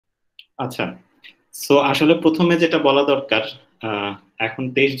আচ্ছা, সো আসলে প্রথমে যেটা বলা দরকার, আহ, এখন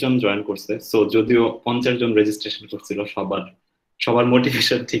 23 জন জয়েন করছে। সো যদিও 50 জন রেজিস্ট্রেশন করছিল, সবার সবার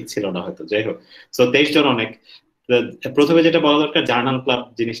মোটিভেশন ঠিক ছিল না হয়তো, যাই হোক। সো 23 জন অনেক। তো প্রথমে যেটা বলা দরকার, জার্নাল ক্লাব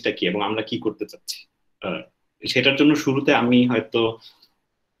জিনিসটা কি এবং আমরা কি করতে চাচ্ছি। আহ, সেটার জন্য শুরুতে আমি হয়তো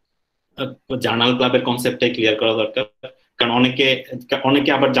জার্নাল ক্লাবের কনসেপ্টটাই ক্লিয়ার করা দরকার। কারণ অনেকে অনেকে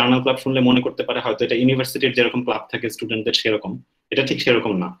আবার জার্নাল ক্লাব শুনলে মনে করতে পারে হয়তো এটা ইউনিভার্সিটির যেরকম ক্লাব থাকে স্টুডেন্টদের সেরকম। এটা ঠিক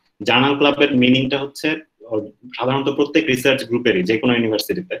সেরকম না। জার্নাল ক্লাবের মিনিংটা হচ্ছে, আহ, সাধারণত প্রত্যেক রিসার্চ গ্রুপেরই যে কোনো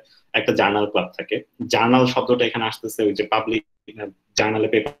ইউনিভার্সিটিতে একটা জার্নাল ক্লাব থাকে। জার্নাল শব্দটা এখানে আসতেছে ওই যে পাবলিক, জার্নালে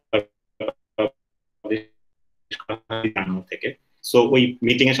পেপার জার্নাল থেকে। সো ওই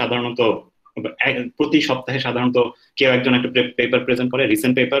মিটিং এ সাধারণত প্রতি সপ্তাহে সাধারণত কেউ একজন একটা পেপার প্রেজেন্ট করে,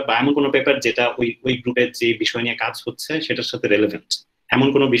 রিসেন্ট পেপার বা এমন কোনো পেপার যেটা ওই ওই গ্রুপের যে বিষয় নিয়ে কাজ হচ্ছে সেটার সাথে রেলেভেন্ট, এমন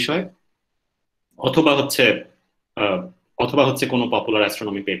কোনো বিষয়। অথবা হচ্ছে আহ, অথবা হচ্ছে কোনো পপুলার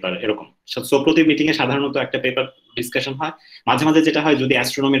অ্যাস্ট্রোনমি পেপার এরকম। সো প্রতি মিটিং এ সাধারণত একটা পেপার ডিসকাশন হয়। মাঝে মাঝে যেটা হয়, যদি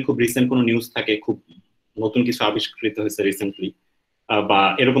অ্যাস্ট্রোনমির খুব রিসেন্ট কোনো নিউজ থাকে, খুব নতুন কিছু আবিষ্কৃত হয়েছে রিসেন্টলি বা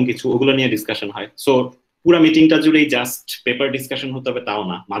এরকম কিছু, ওগুলো নিয়ে ডিসকাশন হয়। সো পুরো মিটিংটা জুড়েই জাস্ট পেপার ডিসকাশন হতে হবে তাও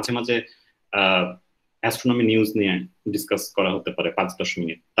না, মাঝে মাঝে অ্যাস্ট্রোনমি নিউজ নিয়ে ডিসকাস করা হতে পারে 5-10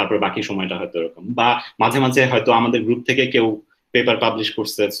 মিনিট, তারপর বাকি সময়টা হয়তো এরকম। বা মাঝে মাঝে হয়তো আমাদের গ্রুপ থেকে কেউ পেপার পাবলিশ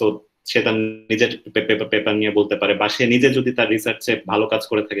করছে, সো সে তার নিজের পেপার নিয়ে বলতে পারে, বা সে নিজে যদি তার রিসার্চে ভালো কাজ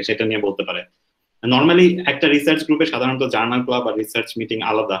করে থাকে সেটা নিয়ে বলতে পারে। নর্মালি একটা রিসার্চ গ্রুপে সাধারণত জার্নাল ক্লাব আর রিসার্চ মিটিং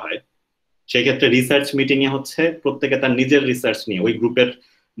আলাদা হয়। সেই ক্ষেত্রে রিসার্চ মিটিং এ হচ্ছে প্রত্যেকে তার নিজের রিসার্চ নিয়ে, ওই গ্রুপের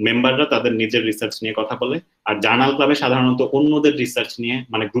মেম্বাররা তাদের নিজের রিসার্চ নিয়ে কথা বলে। আর জার্নাল ক্লাবে সাধারণত অন্যদের রিসার্চ নিয়ে,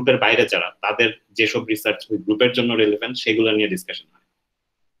 মানে গ্রুপের বাইরে যারা, তাদের যেসব রিসার্চ ওই গ্রুপের জন্য রেলেভেন্ট সেগুলো নিয়ে ডিসকাশন হয়।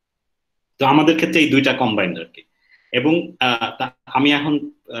 তো আমাদের ক্ষেত্রে এই দুইটা কম্বাইন্ড আর কি। এবং আমি এখন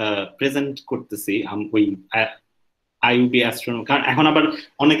প্রেজেন্ট করতেছি ওই আইইউবি অ্যাস্ট্রোনমি, কারণ এখন আবার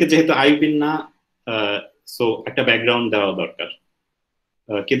অনেকে যেহেতু আইইউবি না, সো একটা ব্যাকগ্রাউন্ড দেওয়া দরকার।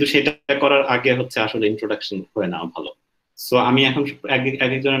 কিন্তু সেটা করার আগে হচ্ছে আসলে ইন্ট্রোডাকশন হয়ে নেওয়া ভালো। সো আমি এখন এক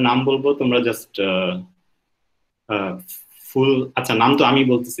একজনের নাম বলবো, তোমরা জাস্ট ফুল, আচ্ছা নাম তো আমি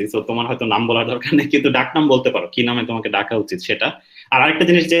বলতেছি, তো তোমার হয়তো নাম বলার দরকার নেই, কিন্তু ডাক নাম বলতে পারো, কি নামে তোমাকে ডাকা উচিত সেটা। আর আরেকটা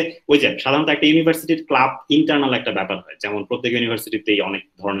জিনিস যে, ওই যে সাধারণত একটা ইউনিভার্সিটির ক্লাব ইন্টারনাল একটা ব্যাপার হয়, যেমন প্রত্যেক ইউনিভার্সিটিতেই অনেক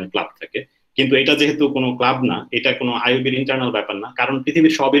ধরনের ক্লাব থাকে। কিন্তু এটা যেহেতু কোনো ক্লাব না, এটা কোনো আইইউবির ইন্টারনাল ব্যাপার না, কারণ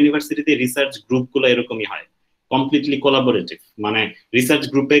পৃথিবীর সব ইউনিভার্সিটিতে রিসার্চ গ্রুপগুলো এরকমই হয়, কমপ্লিটলি কোলাবোরেটিভ। মানে রিসার্চ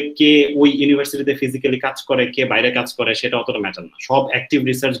গ্রুপে কে ওই ইউনিভার্সিটিতে ফিজিক্যালি কাজ করে, কে বাইরে কাজ করে, সেটা অতটা ম্যাটার না। সব অ্যাক্টিভ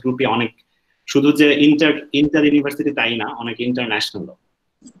রিসার্চ গ্রুপে অনেক, শুধু যে ইন্টার ইন্টার ইউনিভার্সিটি তাই না, অনেক ইন্টারন্যাশনাল।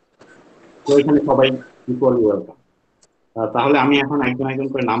 তো এখানে সবাই ইকুয়ালি ওয়েলকাম। তাহলে আমি এখন একজন একজন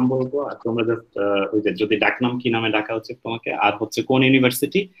করে নাম বলবো, আর তোমরা জাস্ট ওই যে যদি ডাকনাম কি নামে ডাকা হচ্ছে তোমাকে, আর হচ্ছে কোন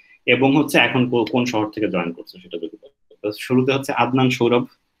ইউনিভার্সিটি, এবং হচ্ছে এখন কোন শহর থেকে জয়েন করছো সেটা যদি বলো। তো শুরুতে হচ্ছে আদনান সৌরভ।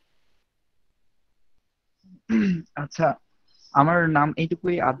 আচ্ছা, আমার নাম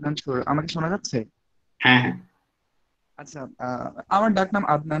এইটুকুই, আদনান আমাকে শোনা যাচ্ছে? হ্যাঁ, হ্যাঁ। আচ্ছা, আমার ডাক নাম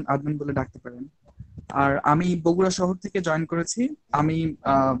আদনান, আদনান বলে ডাকতে পারেন। আর আমি বগুড়া শহর থেকে জয়েন করেছি। আমি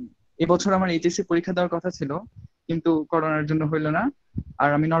আহ, এবছর আমার এইচএসসি পরীক্ষা দেওয়ার কথা ছিল, কিন্তু করোনার জন্য হইলো না। আর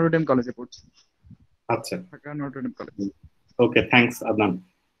আমি নটরডেম কলেজে পড়ছি, আচ্ছা, ঢাকা নটরডেম কলেজ। ওকে, থ্যাঙ্কস আদনান।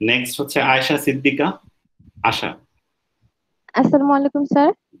 নেক্সট হচ্ছে আয়েশা সিদ্দিকা। আশা। আসসালামু আলাইকুম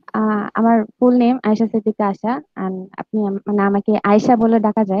স্যার। আমার full name Ayesha Siddika Asha. and আপনি মানে আমাকে আয়েশা বলে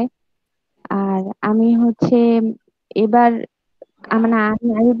ডাকা যায়। আর আমি হচ্ছে এবার মানে আমি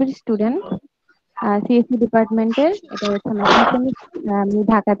আইবির স্টুডেন্ট, সিএসসি ডিপার্টমেন্টের। এটা হচ্ছে আমার সেকেন্ড। আমি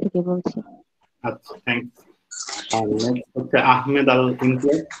ঢাকা থেকে বলছি। আচ্ছা, থ্যাঙ্কস। আর নেক্সট হচ্ছে আহমেদ আল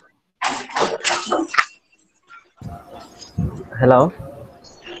ইমতিয়াজ। হ্যালো।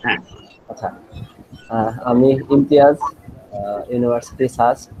 হ্যাঁ। আচ্ছা, আমি ইমতিয়াজ, ইউনিভার্সিটি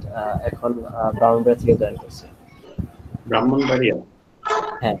সাস্ট, এখন ব্রাউনবাড়িয়া থেকে জয়েন করছি। ব্রাহ্মণবাড়িয়া।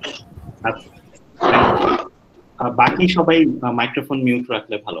 হ্যাঁ। আচ্ছা, থ্যাংক ইউ। বাকি সবাই মাইক্রোফোন মিউট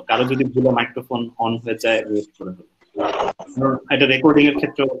রাখলে ভালো, কারো যদি ভুলে মাইক্রোফোন অন হয়ে যায় মিউট করে দেবো। এটা রেকর্ডিং এর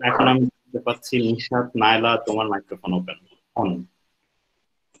ক্ষেত্রে এখন আমি দেখতে পাচ্ছি নিশাত, নায়লা, তোমার microphone open, on.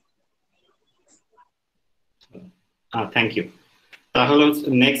 Thank you. তাহলে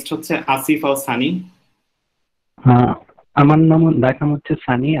নেক্সট হচ্ছে আসিফ আল সানি। হ্যাঁ, আমার নাম ডাক নাম হচ্ছে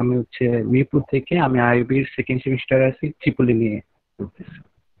সানি। আমি হচ্ছে মিরপুর থেকে। আমি আইবির সেকেন্ড সেমিস্টার আছি, ট্রিপলি নিয়ে পড়তেছি।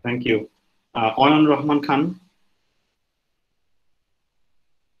 Thank you. Ayan Rahman Khan.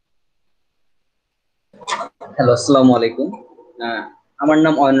 Hello, আসসালামু আলাইকুম। আহ, আমার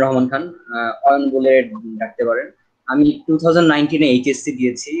নাম অয়ন রহমান খান, অয়ন বলে ডাকতে পারেন। আমি 2019-এ এইচএসসি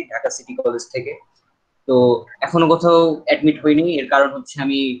দিয়েছি ঢাকা সিটি কলেজ থেকে। তো এখনো কোথাও অ্যাডমিট হইনি, এর কারণ হচ্ছে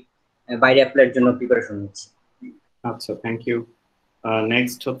আমি বাইরে অ্যাপ্লাইয়ের জন্য প্রিপারেশন নিচ্ছি। আচ্ছা, থ্যাংক ইউ।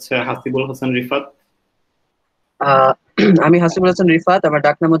 নেক্সট হচ্ছে হাসিবুল হোসেন রিফাত। আহ, আমি হাসিবুল হাসান রিফাত, আমার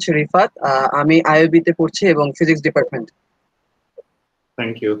ডাক নাম হচ্ছে রিফাত। আমি আইওবি তে পড়ছি এবং physics department.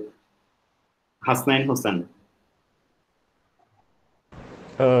 Thank you. Hasnain Hossain.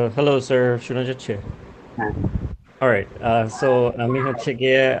 Hello, sir. শোনা যাচ্ছে? হ্যাঁ। Alright. So আমি হচ্ছে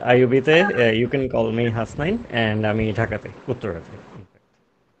গিয়ে আইইউবিতে, you can call me Hasnain, and আমি ঢাকাতে, উত্তরাতে।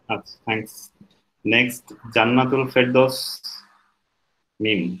 আচ্ছা, থ্যাঙ্কস। নেক্সট জান্নাতুল ফেরদৌস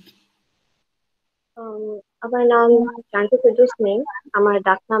মিম। আমার নাম জান্নাতুল ফেরদৌস মিম, আমার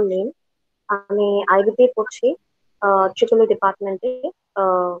ডাক নাম মিম। আমি আইবিতে পড়ছি, ট্রিপল ডিপার্টমেন্টে,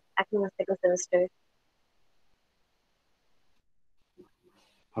 এখন সেকেন্ড সেমিস্টার।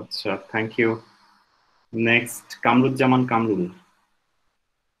 আচ্ছা, thank you. Next Kamruzzaman Kamrul.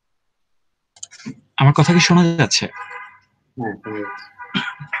 আমার কথা কি শোনা যাচ্ছে? হ্যাঁ, শোনা যাচ্ছে।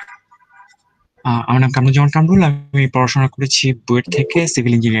 আমার নাম কামরুজ্জামান কামরুল। আমি পড়াশোনা করেছি বুয়েট থেকে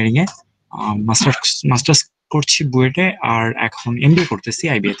সিভিল ইঞ্জিনিয়ারিং এ, মাস্টার্স করছি বুয়েটে, আর এখন এমবিএ করতেছি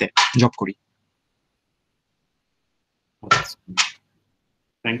আইবিএ তে, জব করি।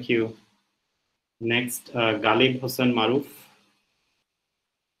 Thank you. Next Ghalib Hossain মারুফ।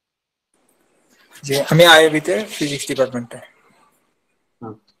 জি, আমি আইবিতে ফিজিক্স ডিপার্টমেন্টে।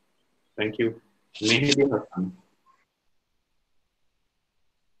 Thank you. মেহেদি হাসান।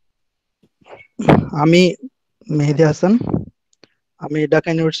 আমি মেহেদি হাসান, আমি ঢাকা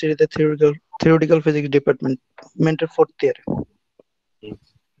ইউনিভার্সিটিতে থিওরিটিক্যাল ফিজিক্স ডিপার্টমেন্টের 4th year.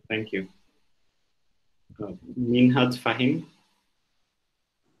 Thank you. Minhaj Fahim.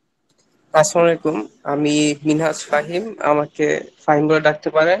 আসসালামু আলাইকুম, আমি মিনহাজ ফাহিম, আমাকে ফাহিম বলে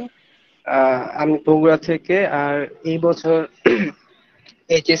ডাকতে পারেন। আমি বগুড়া থেকে, আর এই বছর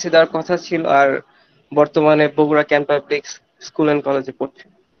এইচএসসি দেওয়ার কথা ছিল, আর বর্তমানে Bogura camp public school and কলেজে পড়ছি।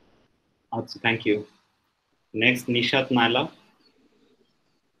 আচ্ছা, thank you. Next Nishat Naila.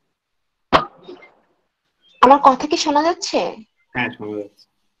 আমার কথা কি শোনা যাচ্ছে? হ্যাঁ, শোনা যাচ্ছে।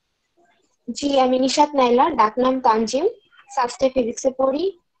 জি, আমি নিশাত নাইলা, ডাক নাম তানজিম, সাবস্টে ফিজিক্সে পড়ি,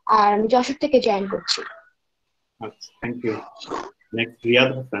 আর আমি যশোর থেকে জয়েন করছি। আচ্ছা, thank you. Next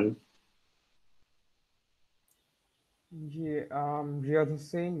Riyad Hossain. G, Riyad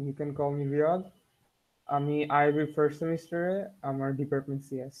Hossain, you can call me Riyad. আমি আইবি ফার্স্ট সেমিস্টারে, আমার department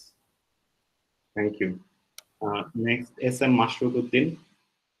CS. Thank you. Next S M মাশরুক Uddin.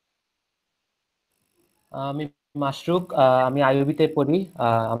 আমি মাশরুক, আমি আইইউবিতে পড়ি,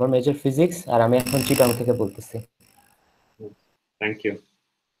 আমার মেজর ফিজিক্স, আর আমি এখন চিটাং থেকে বলতেছি। Thank you.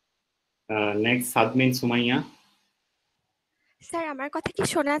 Next সাদমিন Sumaiya. Sir, আমার কথা কি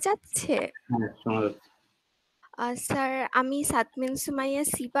শোনা যাচ্ছে? হ্যাঁ, শোনা যাচ্ছে। স্যার, আমি সাদমিন সুমাইয়া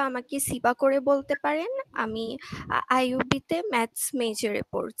সিবা, আমাকে সিবা করে বলতে পারেন। আমি আইইউবিতে ম্যাথস মেজরে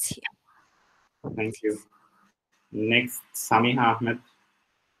পড়ছি। Thank you. Next Samiha Ahmed.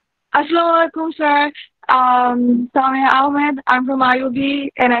 Assalamu alaikum, sir. Samia Ahmed. I'm from IUB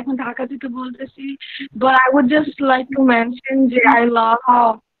and I'm from Dhaka to Bultesi. But I would just like to mention that I love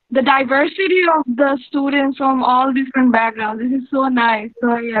how the diversity of the students from all different backgrounds. This is so nice. So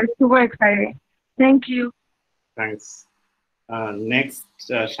yeah, it's super exciting. Thank you. Thanks. Next,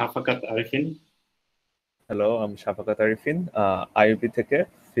 Shafakat Arifin. Hello, আমি শাফাকাত Arifin, IUB থেকে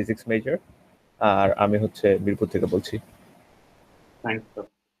physics major, আর আমি হচ্ছে মিরপুর থেকে বলছি। Thanks.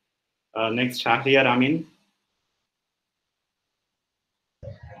 Next Shahriar আমিন।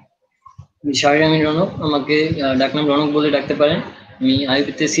 শাহরিয়ার আমিন রনক, আমাকে ডাকনাম রনক বলে ডাকতে পারেন। আমি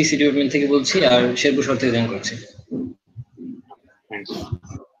আইবিতে সিসি ডিপার্টমেন্ট থেকে বলছি, আর শেরপুর শহর থেকে জয়েন করছি। Thanks.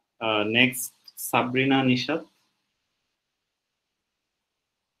 Next Sabrina Nishat.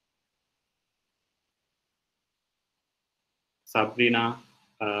 Sabrina,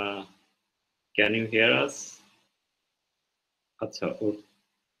 can you hear us? Acha,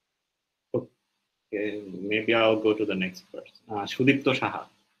 okay, maybe I'll go to the next person. Sudipto Saha.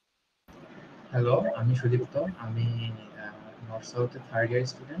 Hello, আমি সুদীপ্ত, আমি north সাউথে 3rd year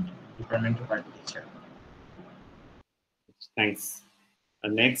student, department of architecture. Thanks.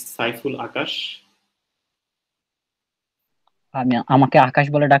 Next, Saiful Akash. আমাকে আকাশ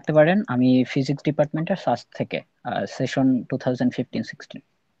বলে ডাকতে পারেন। আমি physics ডিপার্টমেন্টের SUST থেকে, session 2015-16।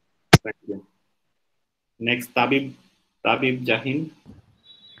 Thank you. Next, Tabib Jahin.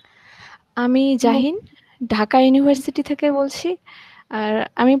 আমি জাহিন, ঢাকা ইউনিভার্সিটি থেকে বলছি, আর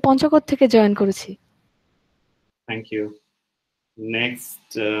আমি পঞ্চগড় থেকে জয়েন করেছি। Thank you. Next,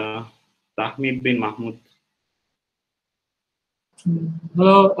 Tahmid bin Mahmud.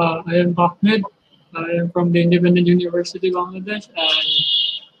 Hello, I am Ahmed. I am from the Independent University of Bangladesh and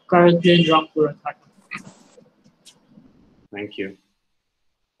currently in Rampur, Dhaka. Thank you.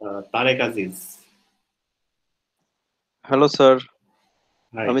 Tarek Aziz. Hello, sir.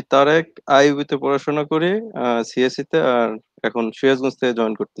 Hi. আমি তারেক, আইইউবিতে পড়াশোনা করি, CSC তে, আর এখন সিরাজগঞ্জ থেকে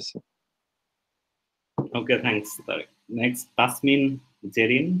join করতেছি। Okay, thanks, Tarek. Next, Tasmin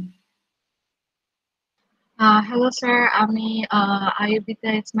Jerin. Hello sir, আমি আইইউবিতে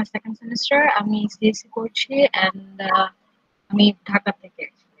it's my second semester. আমি CSC করছি and আমি ঢাকা থেকে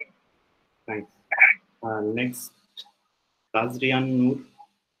actually. Thanks. Next, Tazrian Noor.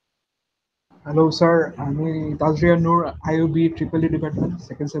 Hello sir, আমি তাজরিয়া নূর, IUB triple department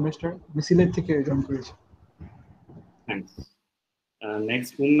second semester, আমি সিলেট থেকে জয়েন করেছি। Thanks.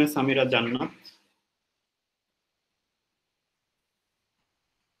 Next, Umme Samira Jannat.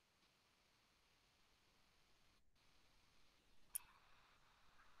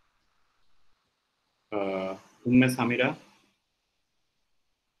 Umme Samira.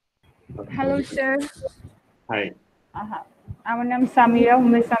 Hello sir, Hi. আমার নাম সামিরা,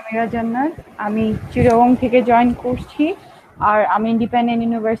 উম্মে সামিরা জান্নাত। আমি চিটাগং থেকে জয়েন করছি আর আমি ইন্ডিপেন্ডেন্ট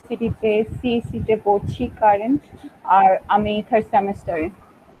ইউনিভার্সিটিতে সিএসসি তে পড়ছি কারেন্ট, আর আমি থার্ড সেমিস্টারে।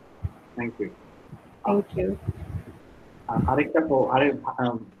 Thank you. Thank you. আরেকটা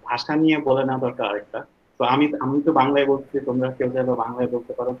ভাষা নিয়ে বলে না দরকার আরেকটা। তো আমি তো বাংলায় বলছি, তোমরা কেউ চাইলে বাংলায়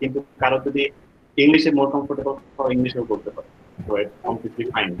বলতে পারো, কিন্তু কারো যদি ইংলিশে মোর কমফোর্টেবল তাও ইংলিশেও বলতে পারো। তো ইটস কমপ্লিটলি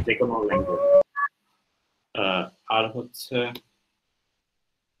ফাইন, যে কোনো ল্যাঙ্গুয়েজ। আর হচ্ছে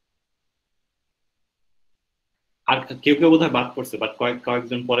আর কেউ কেউ বোধহয় বাদ করছে, বাট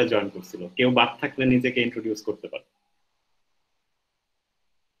কয়েকজন পরে জয়েন করছিল। কেউ বাদ থাকলে নিজেকে ইন্ট্রোডিউস করতে পারে।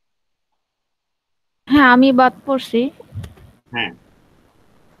 হ্যাঁ, আমি বাদ পড়ছি। হ্যাঁ,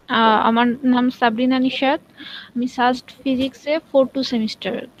 আমার নাম সাবরিনা নিশাত। আমি সাস্ট ফিজিক্সে 4-2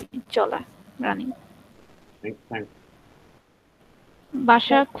 সেমিস্টার চলা রানিং।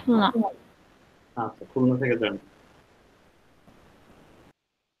 বাসা খুলনা। আচ্ছা, খুলনা থেকে জয়েন।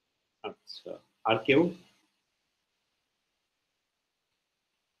 আচ্ছা, আর কেউ?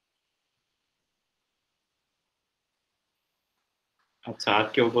 আচ্ছা, আর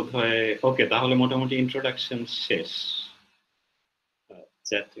কেউ বোধহয়। ওকে, তাহলে মোটামুটি ইন্ট্রোডাকশন শেষ।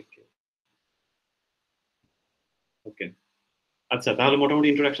 ওকে, আচ্ছা, তাহলে মোটামুটি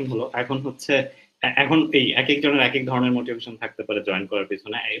ইন্ট্রোডাকশন হলো। এখন হচ্ছে এখন এই এক একজনের এক এক ধরনের মোটিভেশন থাকতে পারে জয়েন করার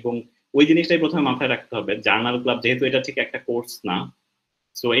পিছনে, এবং ওই জিনিসটাই প্রথমে মাথায় রাখতে হবে। জার্নাল ক্লাব যেহেতু এটা ঠিক একটা কোর্স না,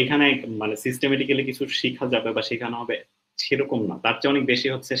 সো এখানে মানে সিস্টেমেটিক্যালি কিছু শেখা যাবে বা শেখানো হবে সেরকম না। তার চেয়ে অনেক বেশি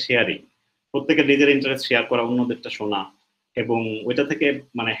হচ্ছে শেয়ারিং, প্রত্যেকের নিজের ইন্টারেস্ট শেয়ার করা, অন্যদেরটা শোনা এবং ওইটা থেকে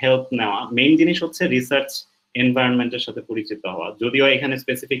মানে হেল্প নেওয়া। মেইন জিনিস হচ্ছে রিসার্চ এনভায়রনমেন্টের সাথে পরিচিত হওয়া। যদিও এখানে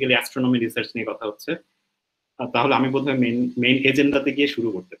স্পেসিফিক্যালি অ্যাস্ট্রোনমি রিসার্চ নিয়ে কথা হচ্ছে, তাহলে আমি বোধহয় মেইন এজেন্ডাতে গিয়ে শুরু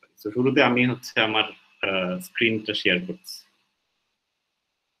করতে পারি। তো শুরুতে আমি হচ্ছে আমার স্ক্রিনটা শেয়ার করছি,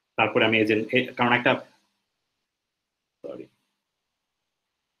 তারপরে আমি কারণ একটা সরি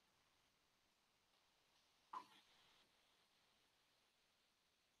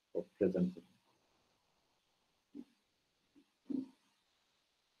প্রেজেন্ট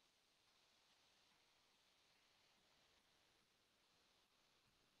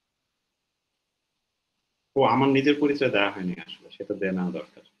আমার নিজের পরিচয় দেওয়া হয়নি আসলে, সেটা দিয়ে নেওয়া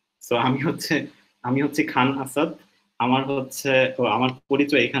দরকার। তো আমি হচ্ছে খান আসাদ। আমার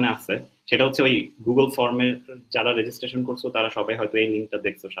পরিচয় এখানে আছে, সেটা হচ্ছে ওই গুগল ফর্মে যারা রেজিস্ট্রেশন করছো তারা সবাই হয়তো এই লিঙ্কটা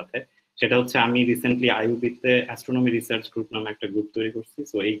দেখছো সাথে। সেটা হচ্ছে আমি রিসেন্টলি আইইউবিতে অ্যাস্ট্রোনমি রিসার্চ গ্রুপ নামে একটা গ্রুপ তৈরি করছি।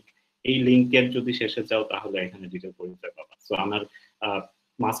 তো এই লিঙ্কের যদি শেষে যাও তাহলে এখানে ডিটেল পরিচয় পাবা। তো আমার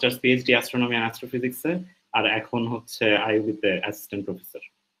মাস্টার্স পিএইচডি অ্যাস্ট্রোনমি এন্ড অ্যাস্ট্রোফিজিক্সে, আর এখন হচ্ছে আইইউবিতে অ্যাসিস্ট্যান্ট প্রফেসর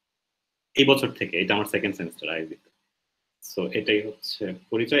এই বছর থেকে। এটা আমার সেকেন্ড সেমিস্টার আইইবিতে। সো এটাই হচ্ছে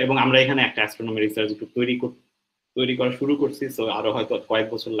পরিচয়, এবং আমরা এখানে একটা অ্যাস্ট্রোনমি রিসার্চ গ্রুপ তৈরি করা শুরু করছি। সো আরো হয়তো কয়েক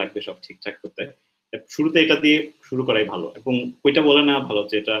বছর লাগবে সব ঠিকঠাক করতে। শুরুতে এটা দিয়ে শুরু করাই ভালো, এবং ওইটা বলে নেওয়া ভালো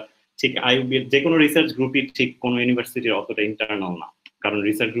যে এটা ঠিক আইইবি যে কোনো রিসার্চ গ্রুপই ঠিক কোনো ইউনিভার্সিটির অতটা ইন্টারনাল না, কারণ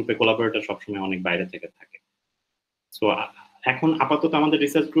রিসার্চ গ্রুপে কোলাবোরেটর সবসময় অনেক বাইরে থেকে থাকে। সো এখন আপাতত আমাদের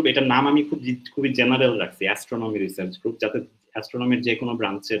রিসার্চ গ্রুপ, এটার নাম আমি খুবই জেনারেল রাখছি, অ্যাস্ট্রোনমি রিসার্চ গ্রুপ, যাতে অ্যাস্ট্রোনমির যে কোনো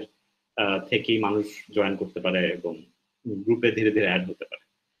ব্রাঞ্চের থেকেই মানুষ জয়েন করতে পারে এবং গ্রুপে ধীরে ধীরে অ্যাড হতে পারে।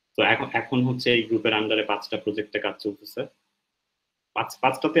 তো এখন হচ্ছে এই গ্রুপের আন্ডারে 5টা প্রজেক্টে কাজ চলতেছে।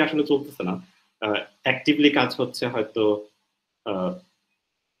 5টাতে আসলে চলতেছে না, অ্যাক্টিভলি কাজ হচ্ছে হয়তো।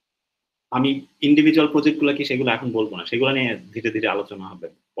 আমি ইন্ডিভিজুয়াল প্রজেক্টগুলো কি সেগুলো এখন বলবো না, সেগুলো নিয়ে ধীরে ধীরে আলোচনা হবে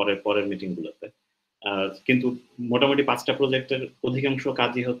পরের মিটিং গুলোতে। কিন্তু মোটামুটি 5টা প্রজেক্টের অধিকাংশ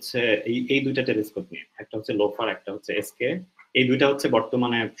কাজই হচ্ছে এই 2টা টেলিস্কোপ নিয়ে। একটা হচ্ছে লোফার, একটা হচ্ছে এসকে। এই 2টা হচ্ছে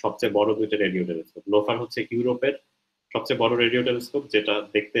বর্তমানে সবচেয়ে বড় 2টা রেডিও টেলিস্কোপ। লোফার হচ্ছে ইউরোপের সবচেয়ে বড় রেডিও টেলিস্কোপ, যেটা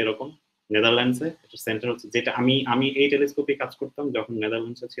দেখতে এরকম, নেদারল্যান্ডসে। এটা সেন্টার হচ্ছে, যেটা আমি এই টেলিস্কোপে কাজ করতাম যখন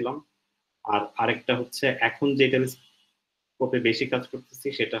নেদারল্যান্ডসে ছিলাম। আর আরেকটা হচ্ছে এখন যে টেলিস্কোপে বেশি কাজ করতেছি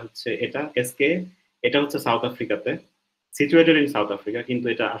সেটা হচ্ছে এটা এসকে। এটা হচ্ছে south আফ্রিকাতে। Situated in south Africa, কিন্তু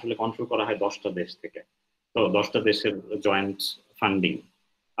এটা আসলে কন্ট্রোল করা হয় 10টা দেশ থেকে। তো 10টা দেশের জয়েন্ট ফান্ডিং,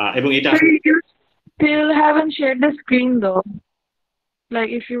 এবং এটা Sir, you still haven't shared the screen though.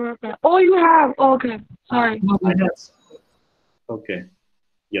 Like if you were, oh, you have. Okay, sorry. Okay.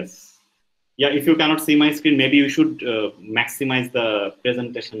 Yes. Yeah. If you cannot see my screen, maybe you should maximize the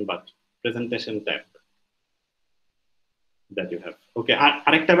presentation tab that you have. Okay.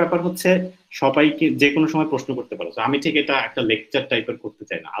 আরেকটা ব্যাপার হচ্ছে সবাইকে যে কোনো সময় প্রশ্ন করতে পারো। আমি ঠিক এটা একটা লেকচার টাইপের করতে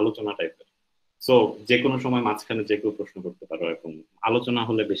চাই না, আলোচনা টাইপের। সো যে কোনো সময় মাঝখানে যে কেউ প্রশ্ন করতে পারো, এবং আলোচনা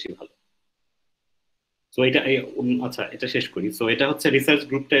হলে বেশি ভালো। সো এটা আচ্ছা, এটা শেষ করি। সো এটা হচ্ছে রিসার্চ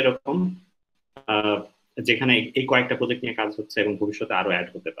গ্রুপটা এরকম, যেখানে এই কয়েকটা প্রজেক্ট নিয়ে কাজ হচ্ছে এবং ভবিষ্যতে আরো অ্যাড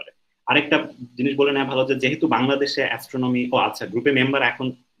হতে পারে। আরেকটা জিনিস বলে নেওয়া ভালো যে যেহেতু বাংলাদেশে অ্যাস্ট্রোনমি, আচ্ছা, গ্রুপে মেম্বার এখন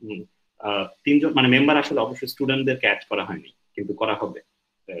 3জন, মানে মেম্বার আসলে অবশ্যই স্টুডেন্টদেরকে অ্যাড করা হয়নি, কিন্তু করা হবে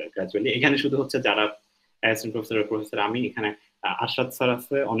গ্র্যাজুয়ালি। এখানে শুধু হচ্ছে যারা অ্যাসিস্ট্যান্ট প্রফেসর, আমি এখানে আরশাদ স্যার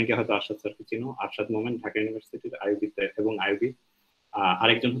আছে, অনেকে হয়তো আরশাদ স্যারকে চিনো, আরশাদ মোমেন, ঢাকা ইউনিভার্সিটির আইউবিতে এবং আইউবি।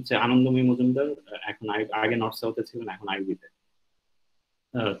 আরেকজন হচ্ছে আনন্দময়ী মজুমদার, এখন আগে নর্থ সাউথে ছিলেন, এখন আইউবিতে।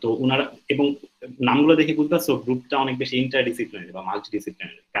 তো ওনারা, এবং নামগুলো দেখে বুঝতে পারছো গ্রুপটা অনেক বেশি ইন্টারডিসিপ্লিনারি বা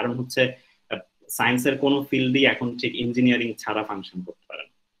মাল্টিডিসিপ্লিনারি। কারণ হচ্ছে সায়েন্সের কোনো ফিল্ডই এখন ঠিক ইঞ্জিনিয়ারিং ছাড়া ফাংশন করতে পারে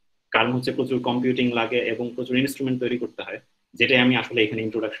না। কারণ হচ্ছে প্রচুর কম্পিউটিং লাগে এবং প্রচুর ইনস্ট্রুমেন্ট তৈরি করতে হয়, যেটাই আমি আসলে এখানে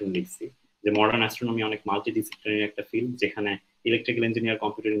ইন্ট্রোডাকশন লিখছি, যে মডার্ন অ্যাস্ট্রোনমি অনেক মাল্টিডিসিপ্লিনারি একটা ফিল্ড, যেখানে electrical engineer,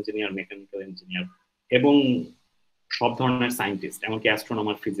 computer engineer, mechanical engineer এবং সব ধরনের সায়েন্টিস্ট, এমনকি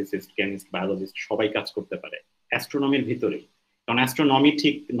অ্যাস্ট্রোনমার, ফিজিসিস্ট, কেমিস্ট, বায়োলজিস্ট সবাই কাজ করতে পারে অ্যাস্ট্রোনমির ভিতরেই। কারণ অ্যাস্ট্রোনমি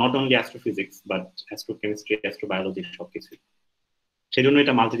ঠিক not only astrophysics but অ্যাস্ট্রোকেমিস্ট্রি, astrobiology সবকিছু। সেই জন্য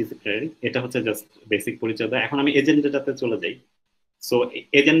এটা মাল্টিডিসিপ্লিনারি। এটা হচ্ছে জাস্ট বেসিক পরিচয় দেয়। এখন আমি এজেন্ডাটাতে চলে যাই। সো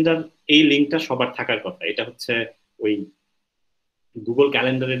এজেন্ডার এই লিঙ্কটা সবার থাকার কথা। এটা হচ্ছে ওই গুগল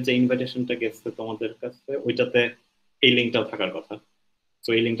ক্যালেন্ডারের যে ইনভাইটেশনটা গেছে তোমাদের কাছে, ওইটাতে এই লিঙ্কটাও থাকার কথা। সো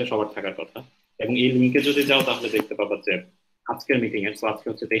এই লিঙ্কটা সবার থাকার কথা, এবং এই লিঙ্কে যদি যাও তাহলে দেখতে পাবা যে আজকের মিটিং এর, আজকে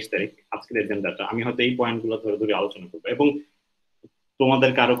হচ্ছে 23 তারিখ, আজকের এজেন্ডাটা আমি হয়তো এই পয়েন্টগুলো ধরে ধরে আলোচনা করবো, এবং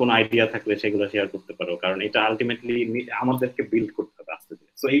তোমাদের কারো কোনো আইডিয়া থাকলে সেগুলো শেয়ার করতে পারো, কারণ এটা আলটিমেটলি আমাদেরকে বিল্ড করতে হবে আস্তে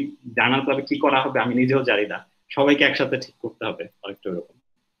ধীরে। সো এই জার্নাল ক্লাবে কি করা হবে আমি নিজেও জানি না, সবাইকে একসাথে ঠিক করতে হবে অনেকটা এরকম।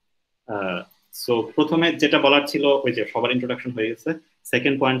 সো প্রথমে যেটা বলার ছিল, ওই যে সবার ইন্ট্রোডাকশন হয়ে গেছে।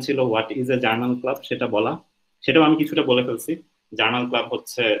 সেকেন্ড পয়েন্ট ছিল what is a journal club, সেটা বলা। সেটাও আমি কিছুটা বলে ফেলছি। জার্নাল ক্লাব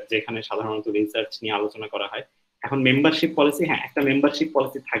হচ্ছে যেখানে সাধারণত রিসার্চ নিয়ে আলোচনা করা হয়। এখন মেম্বারশিপ পলিসি, হ্যাঁ একটা মেম্বারশিপ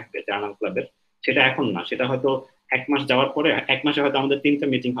পলিসি থাকবে জার্নাল ক্লাবের, সেটা এখন না, সেটা হয়তো 1 মাস যাওয়ার পরে, 1 মাসে হয়তো আমাদের 3টা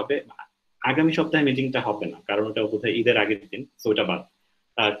মিটিং হবে। আগামী সপ্তাহে মিটিংটা হবে না, কারণ ওটা বোধহয় ঈদের আগের দিন, সো ওটা বাদ।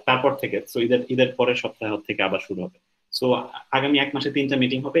 তারপর থেকে, সো ঈদের পরের সপ্তাহ থেকে আবার শুরু হবে। সো আগামী 1 মাসে 3টা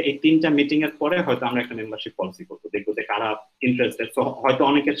মিটিং হবে। এই 3টা মিটিং এর পরে হয়তো আমরা একটা মেম্বারশিপ পলিসি করবো, দেখবো যে কারা ইন্টারেস্টেড। সো হয়তো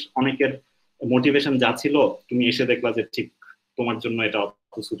অনেকের মোটিভেশন যা ছিল, তুমি এসে দেখলা যে ঠিক তোমার জন্য এটা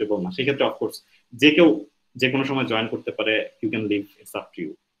সুটেবল না, সেক্ষেত্রে অফকোর্স যে কেউ যে কোনো সময় জয়েন করতে পারে, you can live, it's up to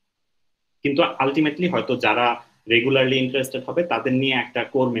you. কিন্তু আলটিমেটলি হয়তো যারা রেগুলারলি ইন্টারেস্টেড হবে তাদের নিয়ে একটা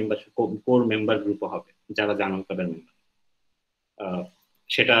কোর মেম্বার গ্রুপও হবে, যারা জার্নাল ক্লাবের মেম্বার।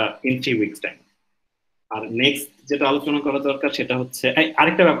 সেটা in 3 weeks time. R next যেটা আলোচনা করা দরকার সেটা হচ্ছে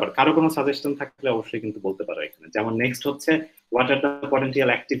আরেকটা ব্যাপার, কারো কোনো সাজেশন থাকলে অবশ্যই কিন্তু বলতে পারো এখানে। যেমন নেক্সট হচ্ছে what are the potential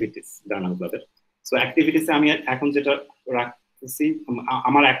activities journal ক্লাবের। সো অ্যাক্টিভিটিসে আমি এখন যেটা রাখতেছি,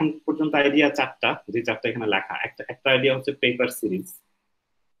 আমার এখন পর্যন্ত আইডিয়া 4টা, যে 4টা এখানে লেখা। একটা আইডিয়া হচ্ছে পেপার সিরিজ।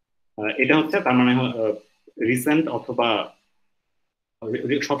 এটা হচ্ছে তার মানে রিসেন্ট, অথবা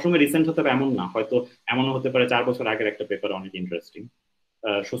সবসময় রিসেন্ট হতে হবে এমন না, হয়তো এমনও হতে পারে 4 বছর আগের একটা পেপার অনেক ইন্টারেস্টিং।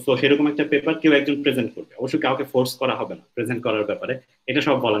 সেরকম একটা পেপার কেউ একজন প্রেজেন্ট করবে, অবশ্যই কাউকে ফোর্স করা হবে না প্রেজেন্ট করার ব্যাপারে, এটা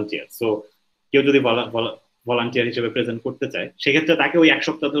সব ভলান্টিয়ার। সো কেউ যদি ভলান্টিয়ার হিসেবে প্রেজেন্ট করতে চায়, সেক্ষেত্রে তাকে ওই 1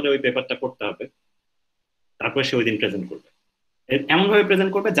 সপ্তাহ ধরে ওই পেপারটা করতে হবে, তারপরে সে ওই দিন প্রেজেন্ট করবে। এমন ভাবে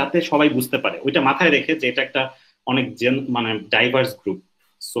প্রেজেন্ট করবে যাতে সবাই বুঝতে পারে, ওইটা মাথায় রেখে যে এটা একটা অনেক মানে ডাইভার্স গ্রুপ,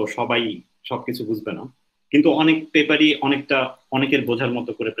 সো সবাই সবকিছু বুঝবে না, কিন্তু অনেক পেপারই অনেকের বোঝার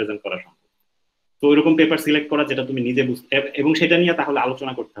মতো করে প্রেজেন্ট করা সম্ভব। তো ওইরকম পেপার সিলেক্ট করা যেটা তুমি নিজে বুঝতে, এবং সেটা নিয়ে তাহলে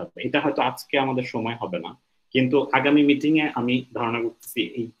আলোচনা করতে হবে। এটা হয়তো আজকে আমাদের সময় হবে না, কিন্তু আগামী মিটিং এ আমি ধারণা করতেছি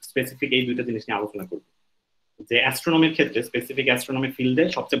এই স্পেসিফিক এই 2টা জিনিস নিয়ে আলোচনা করব, যে অ্যাস্ট্রোনমির ক্ষেত্রে, স্পেসিফিক অ্যাস্ট্রোনমি ফিল্ডে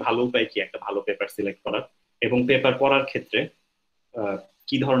সবচেয়ে ভালো উপায় কি একটা ভালো পেপার সিলেক্ট করার, এবং পেপার পড়ার ক্ষেত্রে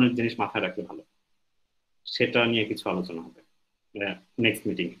কি ধরনের জিনিস মাথায় রাখলে ভালো, সেটা নিয়ে কিছু আলোচনা হবে নেক্সট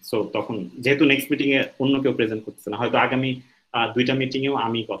মিটিং। সো তখন যেহেতু নেক্সট মিটিং এ অন্য কেউ প্রেজেন্ট করতেছে না, হয়তো আগামী 2টা মিটিং এও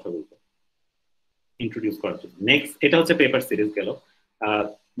আমি কথা বলবো ইন্ট্রোডিউস করার জন্য। নেক্সট, এটা হচ্ছে পেপার সিরিজ গেল।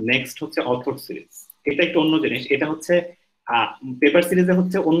 নেক্সট হচ্ছে অথর সিরিজ। এটা একটু অন্য জিনিস। এটা হচ্ছে পেপার সিরিজে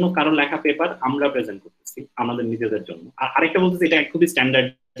হচ্ছে অন্য কারো লেখা পেপার আমরা প্রেজেন্ট করতেছি আমাদের নিজেদের জন্য। আর আরেকটা বলতেছি, এটা খুবই স্ট্যান্ডার্ড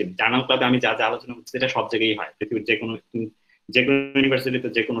জার্নাল ক্লাবে আমি যা যা আলোচনা করছি এটা সব জায়গায় হয়, পৃথিবীর যে কোনো ইউনিভার্সিটিতে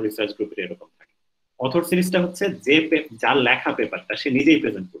যে কোনো রিসার্চ গ্রুপে এরকম থাকে। অথর সিরিজটা হচ্ছে যার লেখা পেপারটা সে নিজেই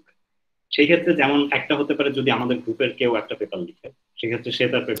প্রেজেন্ট করবে। সেই ক্ষেত্রে যেমন একটা হতে পারে যদি আমাদের গ্রুপের কেউ একটা পেপার লিখে, সেক্ষেত্রে সে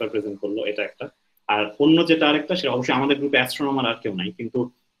তার পেপার প্রেজেন্ট করলো, এটা একটা। আর অন্য যেটা আরেকটা, সেটা অবশ্যই আমাদের গ্রুপে অ্যাস্ট্রোনমার আর কেউ নাই, কিন্তু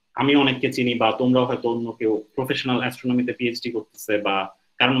আমি অনেককে চিনি বা তোমরাও হয়তো অন্য কেউ প্রফেশনাল অ্যাস্ট্রোনমিতে পিএইচডি করতেছে, বা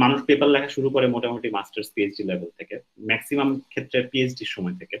কারণ মানুষ পেপার লেখা শুরু করে মোটামুটি মাস্টার্স পিএইচডি লেভেল থেকে, ম্যাক্সিমাম ক্ষেত্রে পিএইচডির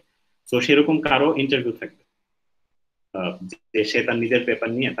সময় থেকে। তো সেরকম কারো ইন্টারভিউ থাকবে যে সে তার নিজের পেপার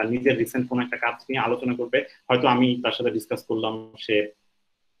নিয়ে তার নিজের রিসেন্ট কোন একটা কাজ নিয়ে আলোচনা করবে, হয়তো আমি তার সাথে ডিসকাস করলাম, সে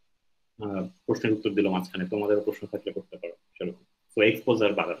প্রশ্নের উত্তর দিল মাঝখানে, তোমাদেরও প্রশ্ন থাকলে করতে পারো সেরকম। তো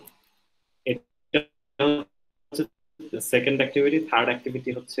এক্সপোজার বাড়ানো, এটা হচ্ছে সেকেন্ড অ্যাক্টিভিটি। থার্ড অ্যাক্টিভিটি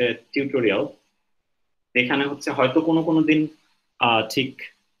হচ্ছে টিউটোরিয়াল। এখানে হচ্ছে হয়তো কোনো দিন ঠিক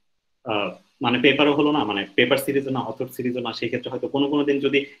মানে পেপারও হলো না, মানে পেপার সিরিজও না, অথর সিরিজও না, সেই ক্ষেত্রে হয়তো কোনো দিন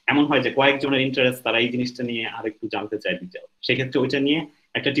যদি এমন হয় যে কয়েকজনের ইন্টারেস্ট, তারা এই জিনিসটা নিয়ে আরেকটু জানতে চায় ডিটেল, সেক্ষেত্রে ওইটা নিয়ে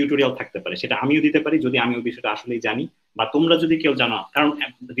একটা টিউটোরিয়াল থাকতে পারে। সেটা আমিও দিতে পারি যদি আমি ওই বিষয়টা আসলেই জানি, বা তোমরা যদি কেউ জানো, কারণ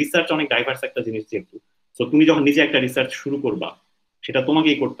রিসার্চ অনেক ডাইভার্স একটা জিনিস যেহেতু। তো তুমি যখন নিজে একটা রিসার্চ শুরু করবা, সেটা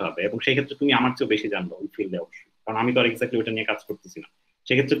তোমাকেই করতে হবে, এবং সেই ক্ষেত্রে তুমি আমার চেয়েও বেশি জানবো ওই ফিল্ডে অবশ্যই, কারণ আমি তো আর এক্স্যাক্টলি ওটা নিয়ে কাজ করতেছি না।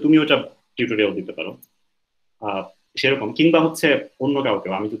 সেক্ষেত্রে তুমি ওটা টিউটোরিয়াল দিতে পারো সেরকম। কিংবা হচ্ছে অন্য কাউকে,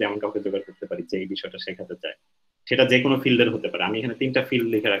 আমি যদি এমন কাউকে জোগাড় করতে পারি যে এই বিষয়টা শেখাতে চায়, সেটা যে কোনো ফিল্ডের হতে পারে। আমি এখানে 3টা ফিল্ড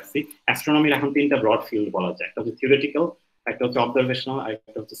লিখে রাখছি। অ্যাস্ট্রোনমির এখন 3টা ব্রড ফিল্ড বলা যায়, একটা হচ্ছে থিওরিটিক্যাল, একটা হচ্ছে অবজারভেশনাল, আর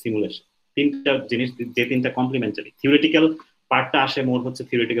একটা হচ্ছে সিমুলেশন। 3টা জিনিস, যে 3টা কমপ্লিমেন্টারি। থিওরিটিক্যাল পার্টটা আসে মোর হচ্ছে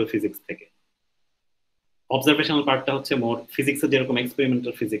থিওরিটিক্যাল ফিজিক্স থেকে, অবজারভেশনাল পার্টটা হচ্ছে মোর ফিজিক্সে যেরকম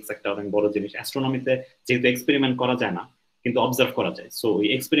এক্সপেরিমেন্টাল ফিজিক্স একটা অনেক বড় জিনিস, অ্যাস্ট্রোনমিতে যেহেতু এক্সপেরিমেন্ট করা যায় না কিন্তু অবজার্ভ করা যায়, সো ওই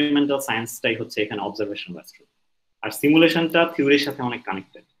এক্সপেরিমেন্টাল সায়েন্সটাই হচ্ছে এখানে অবজারভেশনাল অ্যাস্ট্রোনমি। আর সিমুলেশনটা থিওরির সাথে অনেক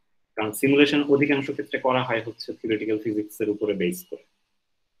কানেক্টেড, কারণ সিমুলেশন অধিকাংশ ক্ষেত্রে করা হয় হচ্ছে থিওরিটিক্যাল ফিজিক্সের উপরে বেস করে।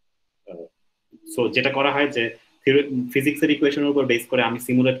 সো যেটা করা হয় যে ফিজিক্সের ইকুয়েশনের উপর বেস করে আমি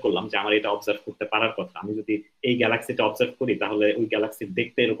সিমুলেট করলাম যে আমার এটা অবজার্ভ করতে পারার কথা, আমি যদি এই গ্যালাক্সিটা অবজার্ভ করি তাহলে ওই গ্যালাক্সি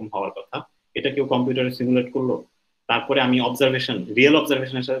দেখতে এরকম হওয়ার কথা, এটা কেউ কম্পিউটারে সিমুলেট করলো, তারপরে আমি অবজারভেশন, রিয়েল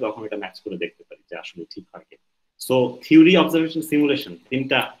অবজারভেশনের সাথে তখন এটা ম্যাচ করে দেখতে পারি যে আসলে ঠিক হয় কি। সো থিওরি, অবজারভেশন, সিমুলেশন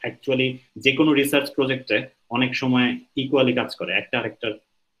 3টা অ্যাকচুয়ালি যে কোনো রিসার্চ প্রজেক্টে অনেক সময় ইকুয়ালি কাজ করে, একটা আরেকটার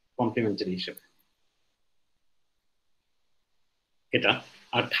কমপ্লিমেন্টারি হিসেবে। এটা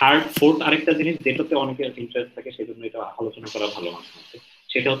আর থার্ড ফোর্থ আরেকটা জিনিস যেটাতে অনেকের ইন্টারেস্ট থাকে, সেজন্য এটা আলোচনা করা ভালো মাঝে মধ্যে,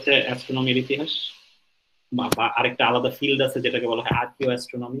 সেটা হচ্ছে অ্যাস্ট্রোনমির ইতিহাস, বা আরেকটা আলাদা ফিল্ড আছে যেটাকে বলা হয় আর্কিও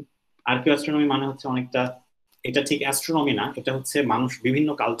অ্যাস্ট্রোনমি। আর্কিও অ্যাস্ট্রোনমি মানে হচ্ছে অনেকটা, এটা ঠিক অ্যাস্ট্রোনমি না, এটা হচ্ছে মানুষ বিভিন্ন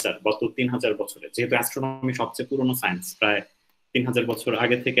কালচার গত 3000 বছরে, যেহেতু অ্যাস্ট্রোনমি সবচেয়ে পুরনো সায়েন্স, প্রায় 3000 বছর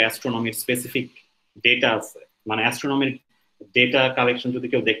আগে থেকে অ্যাস্ট্রোনমির স্পেসিফিক ডেটা আছে, মানে অ্যাস্ট্রোনমির ডেটা কালেকশন যদি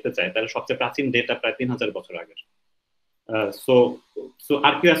কেউ দেখতে চায় তাহলে সবচেয়ে প্রাচীন ডেটা প্রায় 3000 বছর আগের। সো সো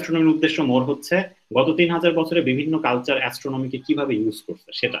আর্কিও অ্যাস্ট্রোনমির উদ্দেশ্য মোর হচ্ছে গত 3000 বছরে বিভিন্ন কালচার অ্যাস্ট্রোনমিকে কিভাবে ইউজ করছে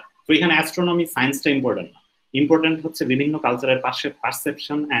সেটা। তো এখানে অ্যাস্ট্রোনমি সায়েন্সটা ইম্পর্টেন্ট না, ইম্পর্টেন্ট হচ্ছে বিভিন্ন কালচারের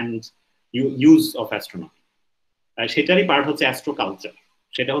perception and use of astronomy. সেটারই পার্ট হচ্ছে অ্যাস্ট্রো কালচার,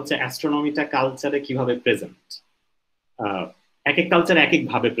 সেটা হচ্ছে অ্যাস্ট্রোনমিটা কালচারে কিভাবে প্রেজেন্ট, এক এক কালচার এক এক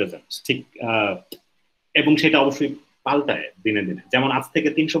ভাবে প্রেজেন্ট, ঠিক। এবং সেটা অবশ্যই পাল্টায় দিনে দিনে। যেমন আজ থেকে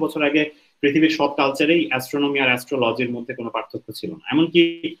 300 বছর আগে পৃথিবীর সব কালচারেই অ্যাস্ট্রোনমি আর অ্যাস্ট্রোলজির মধ্যে কোনো পার্থক্য ছিল না, এমনকি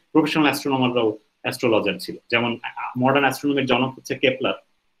প্রফেশনাল অ্যাস্ট্রোনমাররাও অ্যাস্ট্রোলজার ছিল। যেমন মডার্ন অ্যাস্ট্রোনমির জনক হচ্ছে কেপলার,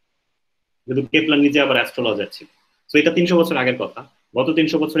 কিন্তু কেপলার নিজে আবার অ্যাস্ট্রোলজার ছিল। তো এটা 300 বছর আগের কথা। গত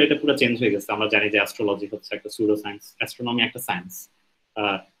 300 বছরে এটা পুরো চেঞ্জ হয়ে গেছে। আমরা জানি যে অ্যাস্ট্রোলজি হচ্ছে একটা সুডো সায়েন্স, অ্যাস্ট্রোনমি একটা সায়েন্স,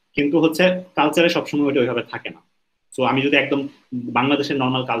 কিন্তু হচ্ছে কালচারে সবসময় ওইটা ওইভাবে থাকে না। তো আমি যদি একদম বাংলাদেশের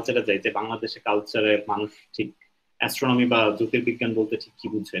নর্মাল কালচারে যাই, যে বাংলাদেশের কালচারে মানুষ ঠিক অ্যাস্ট্রোনমি বা জ্যোতির্বিজ্ঞান বলতে ঠিক কি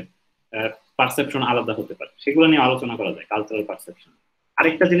বুঝে, পারসেপশন আলাদা হতে পারে, সেগুলো নিয়ে আলোচনা করা যায়, কালচারাল পারসেপশন।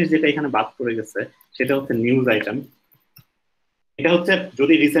 আরেকটা জিনিস যেটা এখানে বাদ পড়ে গেছে সেটা হচ্ছে নিউজ আইটেম। এটা হচ্ছে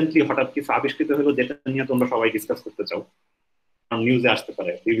যদি রিসেন্টলি হঠাৎ কিছু আবিষ্কৃত হলো যেটা নিয়ে তোমরা সবাই ডিসকাস করতে চাও, নিউজে আসতে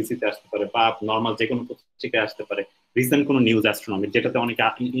পারে, বিবিসিতে আসতে পারে, বা নর্মাল যে কোনো পত্রিকায় আসতে পারে, রিসেন্ট কোনো নিউজ অ্যাস্ট্রোনমি যেটাতে অনেকে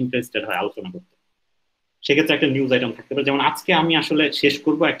ইন্টারেস্টেড হয় আলোচনা করতে, সেক্ষেত্রে একটা নিউজ আইটেম থাকতে পারে। যেমন আজকে আমি আসলে শেষ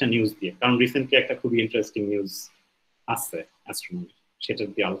করবো একটা নিউজ দিয়ে, কারণ রিসেন্টলি একটা খুবই ইন্টারেস্টিং নিউজ আসছে অ্যাস্ট্রোনমি, সেটা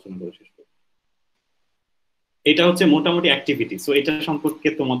দিয়ে আলোচনা করে শেষ করবো। এটা হচ্ছে মোটামুটি অ্যাক্টিভিটি। সো এটা সম্পর্কে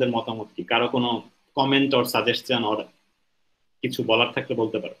তোমাদের মতামত কি? কারো কোনো কমেন্ট অর সাজেশন অর কিছু বলার থাকলে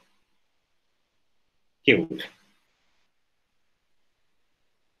বলতে পারো কেউ।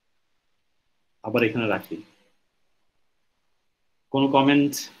 আবার এখানে রাখি কোনো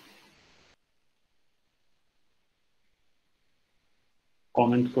কমেন্ট,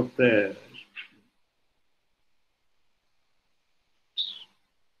 কমেন্ট করতে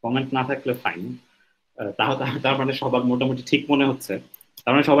কমেন্ট না থাকলে ফাইন। তার মানে সবার মোটামুটি ঠিক মনে হচ্ছে,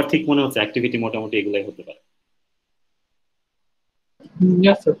 তার মানে সবার ঠিক মনে হচ্ছে অ্যাক্টিভিটি মোটামুটি এগুলাই হতে পারে।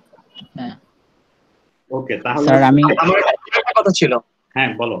 Yes, sir. ওকে, তাহলে স্যার আমি আমার একটা কথা ছিল। হ্যাঁ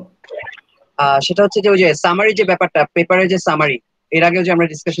বলো। সেটা হচ্ছে যে ওই যে সামারি যে ব্যাপারটা, পেপারের যে সামারি, এর আগেও যে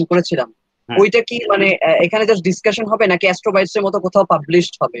আমরা ডিসকাশন করেছিলাম, ওইটা কি মানে এখানে জাস্ট ডিসকাশন হবে নাকি অ্যাস্ট্রোবাইটস এর মতো কোথাও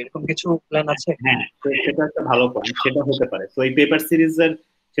পাবলিশড হবে, এরকম কিছু প্ল্যান আছে? হ্যাঁ, সেটা একটা ভালো পয়েন্ট, সেটা হতে পারে। তো এই পেপার সিরিজের,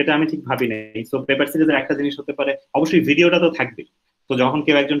 সেটা আমি ঠিক ভাবি নাই। তো পেপার সিরিজের একটা জিনিস হতে পারে, অবশ্যই ভিডিওটা তো থাকবে। তো যখন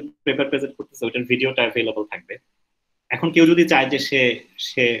কেউ একজন পেপার প্রেজেন্ট করতেছে ওইটার ভিডিওটা অ্যাভেলেবল থাকবে। এখন কেউ যদি চায় যে সে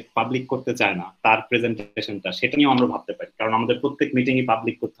সে পাবলিক করতে চায় না তার প্রেজেন্টেশনটা, সেটা নিয়েও আমরা ভাবতে পারি, কারণ আমাদের প্রত্যেক মিটিংই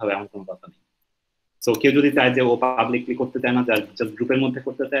পাবলিক করতে হবে এমন কোনো কথা নেই। সো কেউ যদি চায় যে ও পাবলিকলি করতে চায় না, জাস্ট গ্রুপের মধ্যে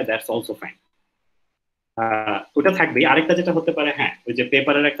করতে চায়, দ্যাটস অলসো ফাইন। ওটা থাকবেই। আরেকটা যেটা হতে পারে, হ্যাঁ, ওই যে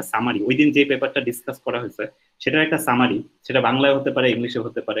পেপারের একটা সামারি, ওই দিন যে পেপারটা ডিসকাস করা হয়েছে সেটার একটা সামারি, সেটা বাংলায় হতে পারে, ইংলিশে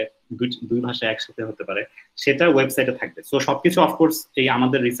হতে পারে, দুই ভাষায় একসাথে হতে পারে, সেটা ওয়েবসাইটে থাকবে। সো সবকিছু অফকোর্স এই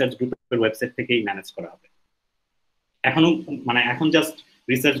আমাদের রিসার্চ গ্রুপের ওয়েবসাইট থেকেই ম্যানেজ করা হবে। এখনো মানে এখন জাস্ট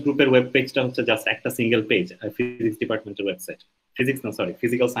রিসার্চ গ্রুপের ওয়েব পেজটা হচ্ছে জাস্ট একটা সিঙ্গেল পেজ, ফিজিক্স ডিপার্টমেন্টের ওয়েবসাইট, ফিজিক্স না সরি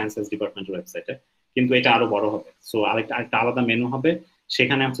ফিজিক্যাল সায়েন্সেস ডিপার্টমেন্টের ওয়েবসাইটে, কিন্তু এটা আরো বড় হবে। সো আরেকটা আলাদা মেনু হবে,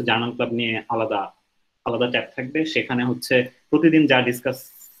 সেখানে হচ্ছে জার্নাল ক্লাব নিয়ে আলাদা আলাদা ট্যাব থাকবে, সেখানে হচ্ছে প্রতিদিন যা ডিসকাস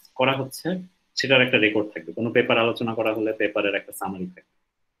করা হচ্ছে সেটার একটা রেকর্ড থাকবে, কোনো পেপার আলোচনা করা হলে পেপারের একটা সামারি থাকবে।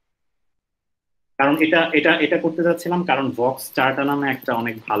 কারণ এটা এটা এটা করতে যাচ্ছিলাম কারণ ভক্স চার্টা নামে একটা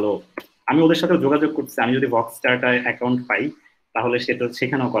অনেক ভালো, আমি ওদের সাথে যোগাযোগ করছি, আমি যদি ভক্স চার্টা অ্যাকাউন্ট পাই তাহলে সেটা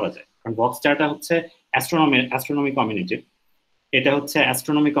সেখানেও করা যায়। কারণ ভক্স চার্টা হচ্ছে অ্যাস্ট্রোনমি কমিউনিটির, এটা হচ্ছে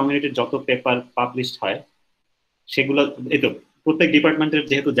অ্যাস্ট্রোনমি কমিউনিটির যত পেপার পাবলিশড হয় সেগুলো, এই তো প্রত্যেক ডিপার্টমেন্টের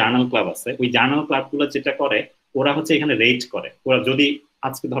যেহেতু জার্নাল ক্লাব আছে, ওই জার্নাল ক্লাবগুলো যেটা করে ওরা হচ্ছে এখানে রেট করে। ওরা যদি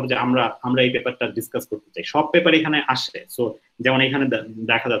আজকে ধরো যে আমরা এই পেপারটা ডিসকাস করতে চাই, সব পেপার এখানে আসে। সো যেমন এখানে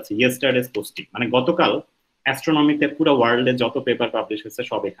দেখা যাচ্ছে ইয়েস্টারডেজ পোস্টিং, মানে গতকাল অ্যাস্ট্রোনমিতে পুরো ওয়ার্ল্ডে যত পেপার পাবলিশ হয়েছে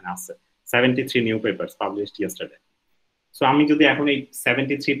সব এখানে আছে, 73 new papers published yesterday. So আমি যদি এখন এই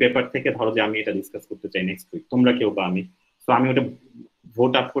 73 পেপার থেকে ধরো যে আমি এটা ডিসকাস করতে চাই নেক্সট উইক, তোমরা কেউ বা আমি, তো আমি ওটা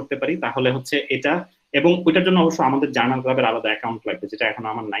ভোট আপ করতে পারি, তাহলে হচ্ছে এটা, এবং ওইটার জন্য অবশ্য আমাদের জার্নাল ক্লাবের আলাদা অ্যাকাউন্ট লাগবে, যেটা এখন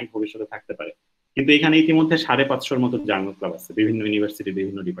আমার নাই, ভবিষ্যতে থাকতে পারে। কিন্তু এখানে ইতিমধ্যে 550-র মতো জার্নাল ক্লাব আছে বিভিন্ন ইউনিভার্সিটি,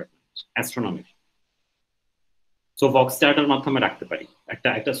 বিভিন্ন ডিপার্টমেন্ট অ্যাস্ট্রোনমির। সো ভক্স চার্টার মাধ্যমে রাখতে পারি একটা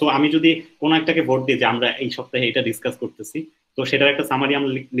একটা সো আমি যদি কোনো একটাকে ভোট দিই যে আমরা এই সপ্তাহে এটা ডিসকাস করতেছি, তো সেটার একটা সামারি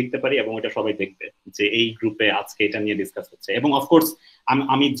আমরা লিখতে পারি এবং এটা সবাই দেখবে যে এই গ্রুপে আজকে এটা নিয়ে ডিসকাস হচ্ছে। এবং অফকোর্স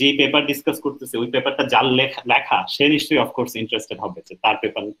আমি যে পেপার ডিসকাস করতেছি ওই পেপারটা যার লেখা সে নিশ্চয়ই অফকোর্স ইন্টারেস্টেড হবে যে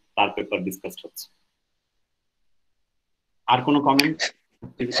তার পেপার ডিসকাস হচ্ছে। আর কোনো কমেন্ট?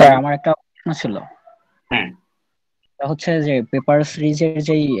 স্যার আমার একটা প্রশ্ন ছিল। হ্যাঁ, এটা হচ্ছে যে পেপার সিরিজের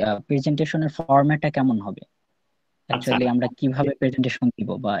যেই প্রেজেন্টেশনের ফরম্যাটটা কেমন হবে, অ্যাকচুয়ালি আমরা কিভাবে প্রেজেন্টেশন দিব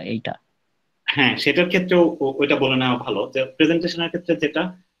বা এইটা? হ্যাঁ, সেটার ক্ষেত্রেও ওইটা বলে নেওয়া ভালো যে প্রেজেন্টেশনের ক্ষেত্রে যেটা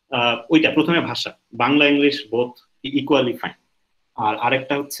ওইটা প্রথমে ভাষা, Bangla English both equally fine. আর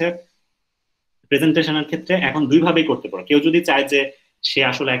আরেকটা হচ্ছে প্রেজেন্টেশনের ক্ষেত্রে এখন দুই ভাবেই করতে পারো। কেউ যদি চায় যে সে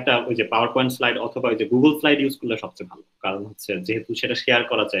আসলে একটা ওই যে পাওয়ার পয়েন্ট স্লাইড অথবা ওই যে গুগল স্লাইড ইউজ করলে সবচেয়ে ভালো, কারণ হচ্ছে যেহেতু সেটা শেয়ার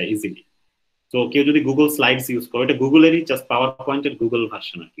করা যায় ইজিলি। তো কেউ যদি গুগল স্লাইডস ইউজ করে, এটা গুগলেরই জাস্ট পাওয়ার পয়েন্টের গুগল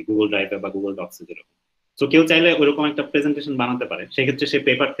ভার্সন আর কি, গুগল ড্রাইভে বা গুগল ডক্সে যেরকম। তো কেউ চাইলে ওইরকম একটা প্রেজেন্টেশন বানাতে পারে, সেক্ষেত্রে সে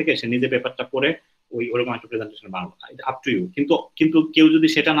পেপার থেকে সে নিজে পেপারটা পড়ে ওইরকম একটা প্রেজেন্টেশন বানানো, আপ টু ইউ। কিন্তু কিন্তু কেউ যদি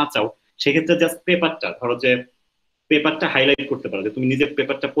সেটা না চাও, সেক্ষেত্রে জাস্ট পেপারটা ধরো যে পেপারটা হাইলাইট করতে পারো, যে তুমি নিজে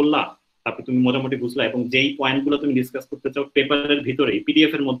পেপারটা পড়লা, তারপর তুমি মোটামুটি বুঝলা, এবং যেই পয়েন্টগুলো তুমি ডিসকাস করতে চাও পেপারের ভিতরেই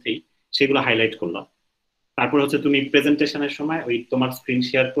পিডিএফ এর মধ্যেই সেগুলো হাইলাইট করলা। তারপর হচ্ছে তুমি প্রেজেন্টেশনের সময় ওই তোমার স্ক্রিন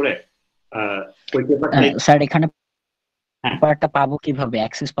শেয়ার করে ওই পেপারটা। স্যার এখানে পেপারটা পাবো কিভাবে,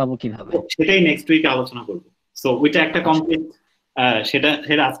 অ্যাক্সেস পাবো কিভাবে? সেটাই নেক্সট উইকে আলোচনা করব। সো ওইটা একটা কমপ্লিট, সেটা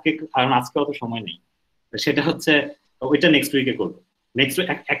আজকে, কারণ আজকে অত সময় নেই, সেটা হচ্ছে ওইটা নেক্সট উইকে করব। নেক্সট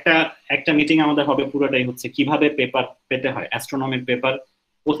একটা মিটিং আমাদের হবে পুরোটাই হচ্ছে কিভাবে পেপার পেতে হয়, অ্যাস্ট্রোনমির পেপার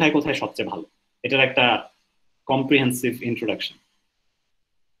কোথায় কোথায় সবচেয়ে ভালো, এটার একটা কম্প্রিহেন্সিভ ইন্ট্রোডাকশন,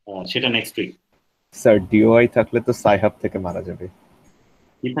 সেটা নেক্সট উইক। স্যার ডিওআই থাকলে তো সাইহাব থেকে মারা যাবে।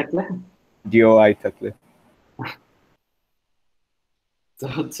 কি থাকলে? ডিওআই থাকলে তো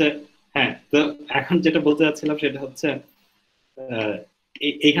হচ্ছে, হ্যাঁ, তো এখন যেটা বলতে যাচ্ছিলাম সেটা হচ্ছে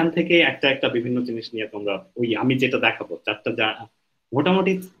এইখান থেকে একটা একটা বিভিন্ন জিনিস নিয়ে তোমরা ওই আমি যেটা দেখাবো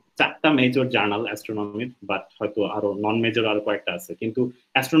মোটামুটি 4টা মেজর জার্নাল অ্যাস্ট্রোনমির, বাট হয়তো আরো নন মেজর আরো কয়েকটা আছে, কিন্তু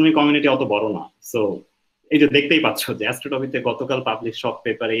অ্যাস্ট্রোনমি কমিউনিটি অত বড় না। সো এই যে দেখতেই পাচ্ছ যে অ্যাস্ট্রোনমিতে গতকাল পাবলিশ সব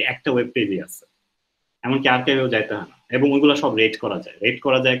পেপারে একটা ওয়েব পেজই আছে, এমনকি আর্কাইভেও যাইতে হয় না, এবং ওইগুলো সব রেট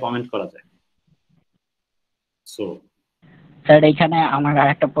করা যায়, কমেন্ট করা যায়। সো স্যার এখানে আমার আর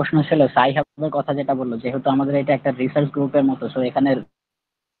একটা প্রশ্ন ছিল, সাইহাবের কথা যেটা বললো, যেহেতু আমাদের এটা একটা রিসার্চ গ্রুপের মতো, সো এখানে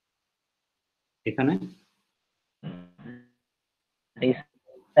এখানে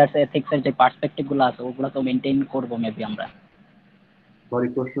রিসার্চ এথিক্স এর যে পার্সপেক্টিভ গুলো আছে ওগুলো তো মেইনটেইন করব মেবি আমরা। সরি,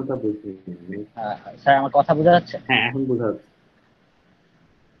 প্রশ্নটা বুঝিনি। স্যার আমার কথা বোঝা যাচ্ছে? হ্যাঁ, এখন বোঝা যাচ্ছে।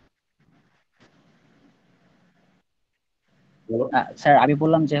 স্যার আমি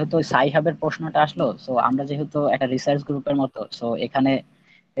বললাম যেহেতু সাই হাবের প্রশ্নটা আসলো, সো আমরা যেহেতু একটা রিসার্চ গ্রুপের মতো, সো এখানে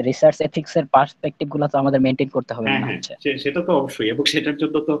রিসার্চ এথিক্স এর পার্সপেক্টিভ গুলো তো আমাদের মেইনটেইন করতে হবে হ্যাঁ মনে হ্যাঁ, হচ্ছে। সেটা তো অবশ্যই, এবং সেটার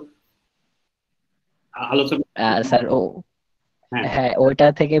জন্য তো আলোচনা। স্যার হ্যাঁ ওইটা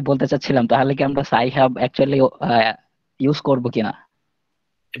থেকে বলতে চাচ্ছিলাম, তাহলে কি আমরা সাই হাব অ্যাকচুয়ালি ইউজ করব কিনা?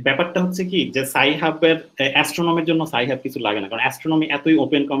 ব্যাপারটা হচ্ছে কি যে সাই হাবের অ্যাস্ট্রোনমির জন্য সাই হাব কিছু লাগে না, কারণ অ্যাস্ট্রোনমি এতই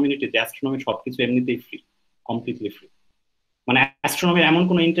ওপেন কমিউনিটি যে অ্যাস্ট্রোনমি সবকিছু এমনিতেই ফ্রি, কমপ্লিটলি ফ্রি। মানে অ্যাস্ট্রোনমির এমন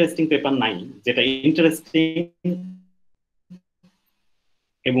কোনো ইন্টারেস্টিং পেপার নাই যেটা ইন্টারেস্টিং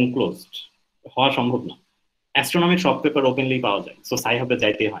এবং ক্লোজড হওয়া সম্ভব না। অ্যাস্ট্রোনমির সব পেপার ওপেনলি পাওয়া যায়, সো সাই হাবে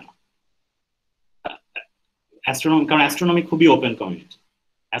যাইতেই হয় না। অ্যাস্ট্রোনমি, কারণ অ্যাস্ট্রোনমি খুবই ওপেন কমিউনিটি।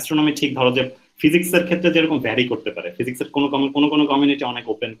 অ্যাস্ট্রোনমি ঠিক ধরো যে ফিজিক্সের ক্ষেত্রে যেরকম ভ্যারি করতে পারে, ফিজিক্সের কোনো কমিউনিটি অনেক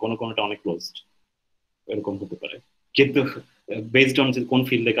ওপেন, কোনোটা অনেক ক্লোজড, এরকম হতে পারে, কিন্তু বেসড অন যে কোন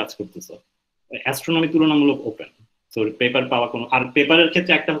ফিল্ডে কাজ করতেছো। অ্যাস্ট্রোনমি তুলনামূলক ওপেন, সো পেপার পাওয়া কোনো, আর পেপারের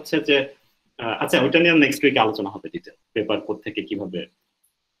ক্ষেত্রে একটা হচ্ছে যে আচ্ছা ওইটা নিয়ে নেক্সট উইকে আলোচনা হবে, ডিটেল পেপার থেকে কিভাবে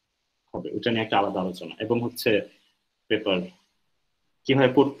হবে ওইটা নিয়ে একটা আলাদা আলোচনা, এবং হচ্ছে পেপার কিভাবে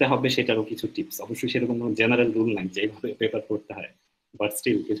পড়তে হবে সেটারও কিছু টিপস। অবশ্যই সেরকম কোনো জেনারেল রুল নাই যে এইভাবে পেপার পড়তে হয়, বাট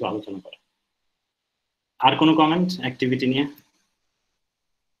স্টিল কিছু আলোচনা করা। আর কোনো কমেন্ট অ্যাক্টিভিটি নিয়ে?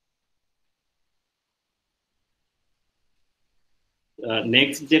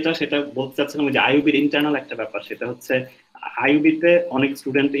 নেক্সট যেটা সেটা বলতে চাচ্ছিলাম যে আইইউবির ইন্টারনাল একটা ব্যাপার, সেটা হচ্ছে আইইউবিতে অনেক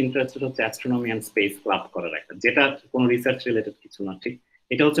স্টুডেন্ট ইন্টারেস্টেড হচ্ছে অ্যাস্ট্রোনমি অ্যান্ড স্পেস ক্লাব করার একটা, যেটা কোনো রিসার্চ রিলেটেড কিছু না, ঠিক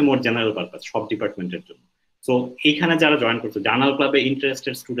এটা হচ্ছে মোর জেনারেল পারপাস সব ডিপার্টমেন্টের জন্য। সো এইখানে যারা জয়েন করছে জার্নাল ক্লাবে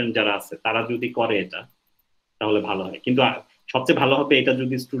ইন্টারেস্টেড স্টুডেন্ট যারা আছে তারা যদি করে এটা তাহলে ভালো হয়, কিন্তু সবচেয়ে ভালো হবে এটা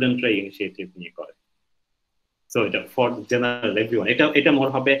যদি স্টুডেন্টরা ইনিশিয়েটিভ নিয়ে করে। সো এটা ফর জেনারেল এভরিওয়ান, এটা মোর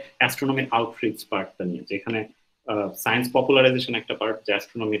হবে অ্যাস্ট্রোনমির আউটরিচ পার্টটা নিয়ে, যেখানে সায়েন্স পপুলারাইজেশন একটা পার্ট, যে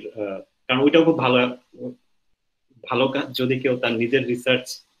অ্যাস্ট্রোনমির, কারণ ওইটাও খুব ভালো ভালো কাজ যদি কেউ তার নিজের রিসার্চ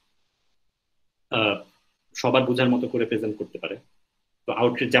সবার বোঝার মতো করে প্রেজেন্ট করতে পারে। তো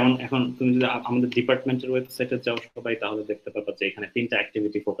আউটরিচ, যেমন এখন তুমি যদি আমাদের ডিপার্টমেন্টের ওয়েবসাইটে যাও সবাই, তাহলে দেখতে পাবা যে এখানে 3টা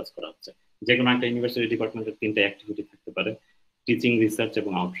অ্যাক্টিভিটি ফোকাস করা হচ্ছে। যে কোনো একটা ইউনিভার্সিটি ডিপার্টমেন্টের 3টা অ্যাক্টিভিটি থাকতে পারে, টিচিং, রিসার্চ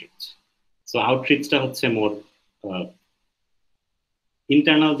এবং আউটরিচ। সো আউটরিচটা হচ্ছে মোর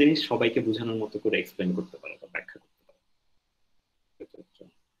ইন্টারনাল জিনিস, সবাইকে বোঝানোর মতো করে এক্সপ্লেন করতে পারে বা ব্যাখ্যা করতে পারে।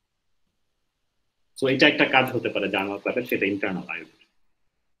 সো এটা একটা কাজ হতে পারে জার্নাল ক্লাবের, সেটা ইন্টারনাল আইওবি।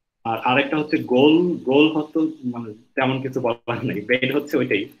 আর আরেকটা হচ্ছে গোল হতো, মানে তেমন কিছু বলার নেই, বেড হচ্ছে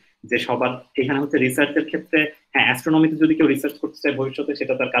ওইটাই যে সবার এখানে হচ্ছে রিসার্চের ক্ষেত্রে, হ্যাঁ অ্যাস্ট্রোনমিতে যদি কেউ রিসার্চ করতে চায় ভবিষ্যতে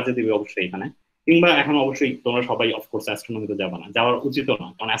সেটা তার কাজে দিবে অবশ্যই এখানে, কিংবা এখন অবশ্যই তোমরা সবাই অফকোর্স অ্যাস্ট্রোনমিতে যাবে না, যাওয়ার উচিত না,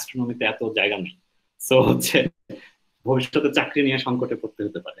 কারণ অ্যাস্ট্রোনমিতে এত জায়গা নেই। সো হচ্ছে ভবিষ্যতে চাকরি নিয়ে সংকটে পড়তে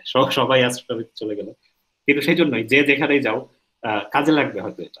হতে পারে সবাই অ্যাস্ট্রোনমিতে চলে গেলে, কিন্তু সেই জন্যই যে যেখানেই যাও কাজে লাগবে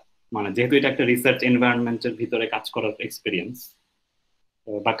হয়তো এটা, মানে যেহেতু এটা একটা রিসার্চ এনভায়রনমেন্টের ভিতরে কাজ করার এক্সপিরিয়েন্স,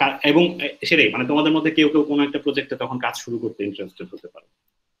 এবং সেটাই মানে তোমাদের মধ্যে কেউ কেউ কোনো একটা প্রজেক্টে তখন কাজ শুরু করতে ইন্টারেস্টেড হতে পারে।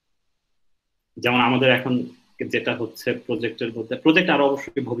 যেমন আমাদের এখন যেটা হচ্ছে প্রজেক্টের মধ্যে, প্রজেক্ট আরো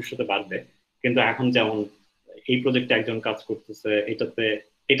অবশ্যই ভবিষ্যতে বাড়বে, কিন্তু এখন যেমন এই প্রজেক্টে একজন কাজ করতেছে,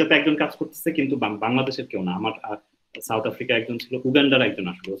 এটাতে একজন কাজ করতেছে, কিন্তু বাংলাদেশের কেউ না, আমার সাউথ আফ্রিকা একজন ছিল, উগান্ডার একজন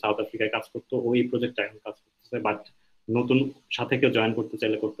আসলে সাউথ আফ্রিকায় কাজ করতো, ওই প্রজেক্টে এখন কাজ করতেছে, বাট নতুন সাথে কেউ জয়েন করতে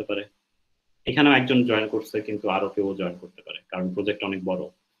চাইলে করতে পারে। এখানেও একজন জয়েন করছে, কিন্তু আরো কেউ জয়েন করতে পারে, কারণ প্রজেক্ট অনেক বড়।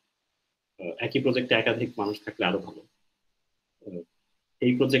 একই প্রজেক্টে একাধিক মানুষ থাকলে আরো ভালো।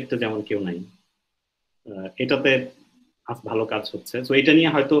 এই প্রজেক্টে যেমন কেউ নাই, এটাতে ভালো কাজ হচ্ছে। তো এটা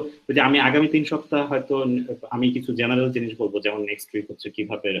নিয়ে হয়তো যদি আমি আগামী 3 সপ্তাহ হয়তো আমি কিছু জেনারেল জিনিস বলবো, যেমন নেক্সট উইক হচ্ছে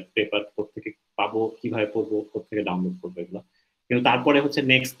কিভাবে পেপার কোত্থেকে পাবো, কিভাবে পড়বো, কোত্থেকে ডাউনলোড করবো, এগুলো। কিন্তু তারপরে হচ্ছে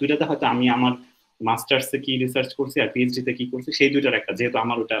নেক্সট 2টাতে হয়তো আমি আমার মাস্টার্সে কি রিসার্চ করছি আর পিএইচডি তে কি করছি সেই 2টার একটা, যেহেতু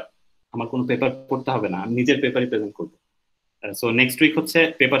আমার কোনো পেপার পড়তে হবে না, আমি নিজের পেপারই প্রেজেন্ট করবো। সো নেক্সট উইক হচ্ছে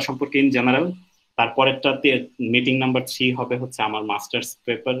পেপার সম্পর্কে ইন জেনারেল, তারপরেরটাতে মিটিং নাম্বার 3 হবে হচ্ছে আমার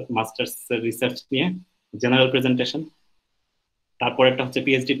মাস্টার্স রিসার্চ নিয়ে জেনারেল প্রেজেন্টেশন, তারপরে একটা হচ্ছে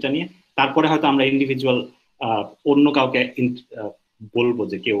পিএইচডিটা নিয়ে, তারপরে হয়তো আমরা ইন্ডিভিজুয়াল অন্য কাউকে বলবো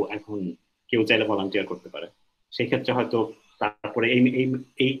যে কেউ চাইলে ভলান্টিয়ার করতে পারে, সেই ক্ষেত্রে হয়তো তারপরে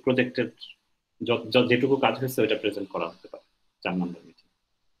এই প্রজেক্টের যেটুকু কাজ হয়েছে ওইটা প্রেজেন্ট করা হতে পারে 4 নম্বর মিটিং,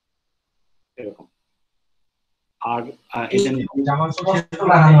 এরকম। আর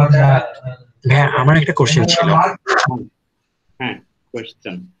আমার একটা কোশ্চেন ছিল। হ্যাঁ,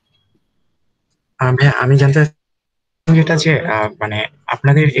 কোশ্চেন আমি জানতে যেটা যে মানে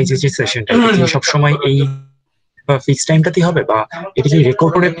আপনাদের এই যে সেশনটা কি সবসময় এই ফিক্স টাইমটাতেই হবে, বা এটা কি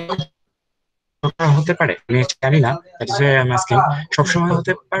রেকর্ড করে হতে পারে? আমি জানি না, আমি আজকে সবসময়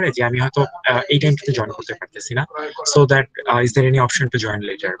হতে পারে যে আমি হয়তো এই টাইমটাতে জয়েন করতে পারতেছি না, so that is there any option to join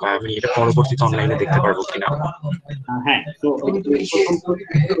letter, বা আমি এটা পরবর্তীতে অনলাইনে দেখতে পারবো কিনা? হ্যাঁ, তো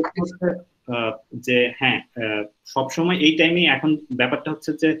যে হ্যাঁ সবসময় এই টাইমে। এখন ব্যাপারটা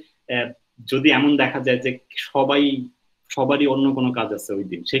হচ্ছে যে যদি এমন দেখা যায় যে সবারই অন্য কোনো কাজ আছে ওই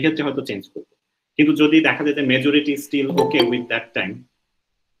দিন, সেক্ষেত্রে হয়তো চেঞ্জ করবো। কিন্তু যদি দেখা যায় যে majority still okay with that time.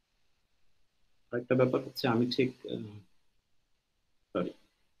 একটা ব্যাপার হচ্ছে আমি ঠিক সরি,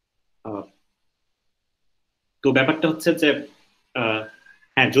 তো ব্যাপারটা হচ্ছে যে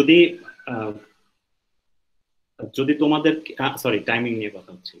হ্যাঁ যদি তোমাদের সরি টাইমিং নিয়ে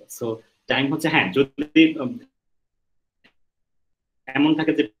কথা হচ্ছিল। সো টাইম হচ্ছে হ্যাঁ যদি এমন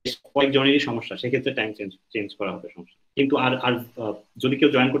থাকে যে কয়েকজনেরই সমস্যা, সেক্ষেত্রে টাইম চেঞ্জ করা হবে, সমস্যা। কিন্তু আর আর যদি কেউ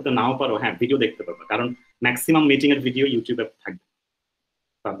জয়েন করতে নাও পারো, হ্যাঁ ভিডিও দেখতে পারবে, কারণ ম্যাক্সিমাম মিটিং এর ভিডিও ইউটিউবে থাকবে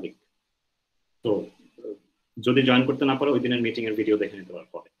পাবলিক। তো যদি জয়েন করতে না পারো, ওই দিনের মিটিং এর ভিডিও দেখে নিতে পারো।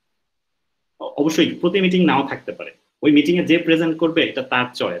 অবশ্যই প্রতি মিটিং নাও থাকতে পারে, ওই মিটিং এ যে প্রেজেন্ট করবে এটা তার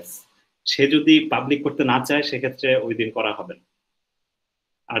চয়েস। সে যদি পাবলিক করতে না চায়, সেক্ষেত্রে ওই দিন করা হবে না।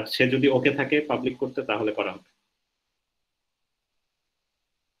 আর সে যদি ওকে থাকে পাবলিক করতে, তাহলে করা হবে।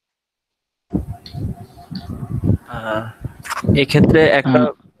 এক্ষেত্রে একটা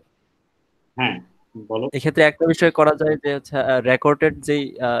হ্যাঁ বলো। এক্ষেত্রে একটা বিষয় করা যায় যে হচ্ছে রেকর্ডেড যেই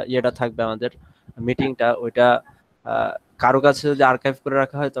ইয়েটা থাকবে আমাদের মিটিংটা, ওইটা কারো কাছে যদি আর্কাইভ করে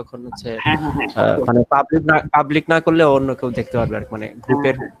রাখা হয়, তখন হচ্ছে মানে পাবলিক না করলে অন্য কেউ দেখতে পারবে, আর মানে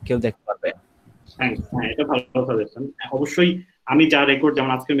গ্রুপের কেউ দেখতে পারবে। হ্যাঁ, এটা ভালো সাজেশন। অবশ্যই আমি যা রেকর্ড,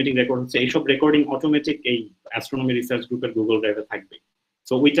 যেমন আজকের মিটিং রেকর্ড হচ্ছে, এইসব রেকর্ডিং অটোমেটিক এই অ্যাস্ট্রোনমি রিসার্চ গ্রুপের গুগল ড্রাইভে থাকবে।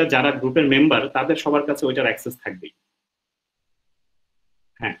 সো ওইটা যারা গ্রুপের মেম্বার, তাদের সবার কাছে ওইটার অ্যাক্সেস থাকবে।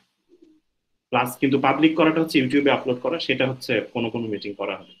 হ্যাঁ, প্লাস কিন্তু পাবলিক করাটা হচ্ছে ইউটিউবে আপলোড করা, সেটা হচ্ছে কোনো মিটিং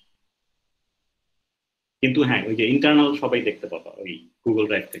করা হবে। কিন্তু হ্যাঁ, ওই যে ইন্টারনাল সবাই দেখতে পাবা ওই গুগল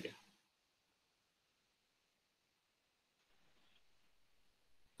ড্রাইভ থেকে।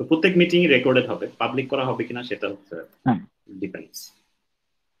 তো প্রত্যেক মিটিং রেকর্ডেড হবে, পাবলিক করা হবে কিনা সেটা হচ্ছে ডিপেন্ডস।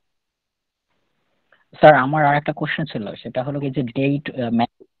 স্যার আমার আর একটা কোশ্চেন ছিল, সেটা হলো কি যে ডেট।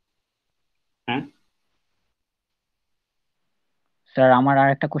 হ্যাঁ স্যার আমার আর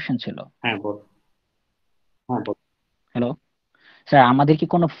একটা কোশ্চেন ছিল। হ্যাঁ বল। হ্যাঁ বল। হ্যালো স্যার, আমাদের কি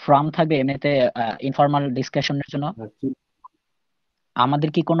কোনো ফর্ম থাকবে এমনিতে ইনফর্মাল ডিসকাশনের জন্য? আমাদের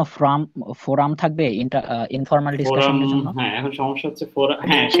কি কোনো ফোরাম থাকবে ইনফর্মাল ডিসকাশনের জন্য? হ্যাঁ, এখন সমস্যা হচ্ছে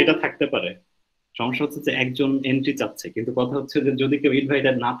হ্যাঁ সেটা থাকতে পারে। সমস্যা হচ্ছে যে একজন এন্ট্রি চাচ্ছে, কিন্তু কথা হচ্ছে যে যদি কেউ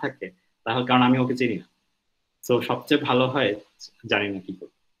ইনভাইটেড না থাকে, তাহলে, কারণ আমি ওকে চিনি না, সো সবচেয়ে ভালো হয়, জানি না কি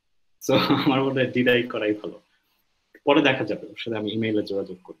করবো, সো আমার মধ্যে ডিডাইট করাই ভালো। পরে দেখা যাবে, ওর সাথে আমি ইমেইলে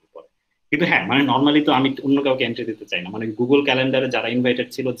যোগাযোগ করবো পরে। কিন্তু হ্যাঁ, মানে নর্মালি তো আমি অন্য কাউকে এন্ট্রি দিতে চাই না, মানে গুগল ক্যালেন্ডারে যারা ইনভাইটেড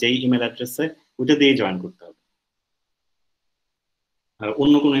ছিল যেই ইমেল অ্যাড্রেসে, ওইটা দিয়েই জয়েন করতে হবে।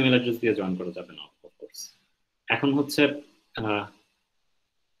 অন্য কোনো ইমেল অ্যাড্রেস দিয়ে জয়েন করা যাবে না, অফকোর্স। এখন হচ্ছে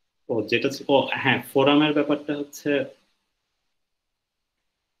যেটা হ্যাঁ, ফোরামের ব্যাপারটা হচ্ছে,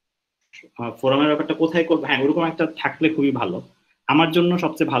 ফোরামের ব্যাপারটা কোথায় করবো? হ্যাঁ, ওরকম একটা থাকলে খুবই ভালো। আমার জন্য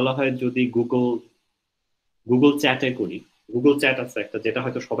সবচেয়ে ভালো হয় যদি গুগল চ্যাটে করি। গুগল চ্যাট আছে একটা, যেটা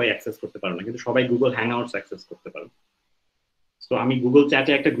হয়তো সবাই অ্যাক্সেস করতে পারে না, কিন্তু সবাই গুগল হ্যাংআউটস অ্যাক্সেস করতে পারে। তো আমি গুগল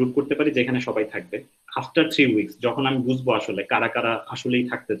চ্যাটে একটা গ্রুপ করতে পারি যেখানে সবাই থাকবে। আফটার 3 উইকস যখন আমি বুঝবো আসলে কারা কারা আসলেই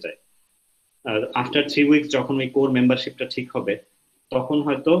থাকতে চায়, আফটার 3 উইকস যখন ওই কোর মেম্বারশিপটা ঠিক হবে, তখন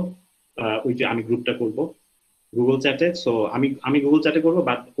হয়তো ওই যে আমি গ্রুপটা করব গুগল চ্যাটে। সো আমি গুগল চ্যাটে করবো,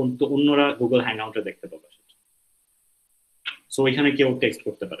 বাট অন্যরা গুগল হ্যাংআউটে দেখতে পাবে। সো ওইখানে কেউ টেক্সট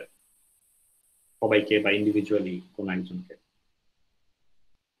করতে পারে সবাইকে, বা ইন্ডিভিজুয়ালি কোন একজনকে।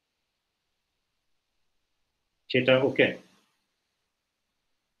 সেটা ওকে?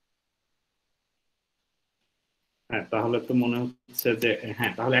 হ্যাঁ, তাহলে তো মনে হচ্ছে যে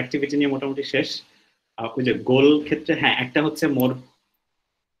হ্যাঁ, তাহলে অ্যাক্টিভিটি নিয়ে মোটামুটি শেষ। ওই যে গোল ক্ষেত্রে, হ্যাঁ একটা হচ্ছে মোর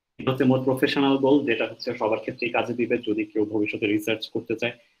প্রফেশনাল গোল, যেটা হচ্ছে সবার ক্ষেত্রেই কাজে দিবে যদি কেউ ভবিষ্যতে রিসার্চ করতে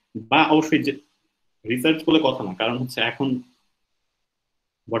চায়। বা অবশ্যই যে রিসার্চ বলে কথা না, কারণ হচ্ছে এখন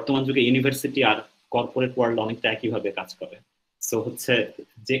বর্তমান যুগে ইউনিভার্সিটি আর কর্পোরেট ওয়ার্ল্ড অনেকটা একইভাবে কাজ করে। সো হচ্ছে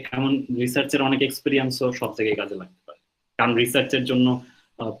যে এমন রিসার্চের অনেক এক্সপিরিয়েন্সও সব জায়গায় কাজে লাগতে পারে, কারণ রিসার্চের জন্য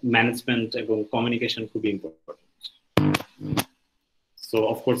ম্যানেজমেন্ট এবং কমিউনিকেশন খুবই ইম্পর্টেন্ট। সো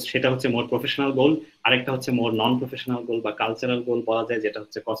অফকোর্স সেটা হচ্ছে মোর প্রফেশনাল গোল। আরেকটা হচ্ছে মোর নন প্রফেশনাল গোল বা কালচারাল গোল বলা যায়, যেটা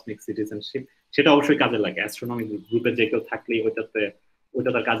হচ্ছে কসমিক সিটিজেনশিপ। সেটা অবশ্যই কাজে লাগে, অ্যাস্ট্রোনমি গ্রুপে যে কেউ থাকলেই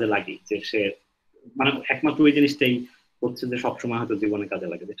ওইটা তার কাজে লাগে, যে সে মানে একমাত্র ওই জিনিসটাই হচ্ছে যে সবসময় হয়তো জীবনে কাজে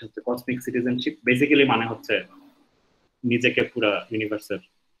লাগে, যেটা হচ্ছে কসমিক সিটিজেনশিপ। বেসিক্যালি মানে হচ্ছে নিজেকে পুরা ইউনিভার্সের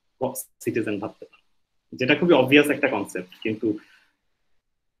সিটিজেন ভাবতে পারে, যেটা খুবই অবভিয়াস একটা কনসেপ্ট, কিন্তু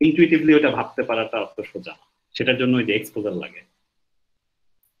ইনটুইটিভলি ওটা ভাবতে পারাটা অত সোজা না। সেটার জন্য ওই যে এক্সপোজার লাগে।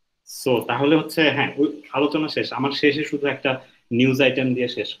 সো তাহলে হচ্ছে হ্যাঁ, ওই আলোচনা শেষ। আমার শেষে শুধু একটা নিউজ আইটেম দিয়ে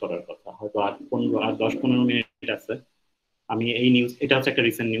শেষ করার কথা, হয়তো আর 10-15 মিনিট আছে। আমি এই নিউজ, এটা হচ্ছে একটা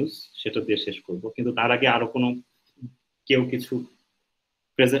রিসেন্ট নিউজ, সেটা দিয়ে শেষ করব। কিন্তু তার আগে আরো কোনো কেউ কিছু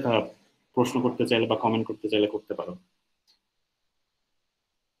প্রশ্ন করতে চাইলে বা কমেন্ট করতে চাইলে করতে পারো।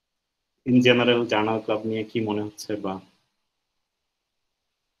 ইন জেনারেল জার্নাল ক্লাব নিয়ে কি মনে হচ্ছে বা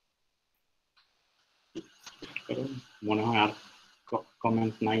মনে হয় আর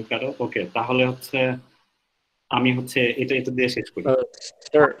কমেন্ট নাই কারো? ওকে, তাহলে হচ্ছে আমি হচ্ছে এটা দিয়ে শেষ করি।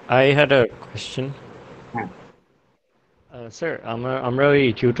 Sir, I had a question. হ্যাঁ স্যার, আমরা ওই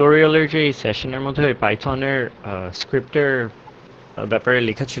টিউটোরিয়ালের যে সেশনের মধ্যে ওই পাইথনের স্ক্রিপ্টের ব্যাপারে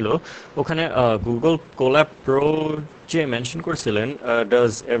লেখা ছিল, ওখানে গুগল কোল্যাব প্রো যে মেনশন করেছিলেন,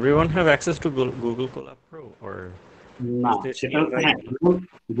 does everyone have access to Google collab pro or না, সেটা হচ্ছে হ্যাঁ,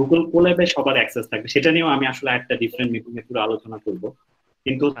 গুগল কোল্যাবে সবার অ্যাক্সেস থাকবে। সেটা নিয়েও আমি আসলে একটা ডিফারেন্ট মিটিং এ পুরো আলোচনা করব।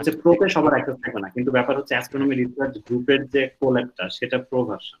 কিন্তু হচ্ছে প্রোতে সবার অ্যাক্সেস থাকবে না। কিন্তু ব্যাপার হচ্ছে অ্যাস্ট্রোনমি রিসার্চ গ্রুপের যে কোল্যাবটা, সেটা প্রো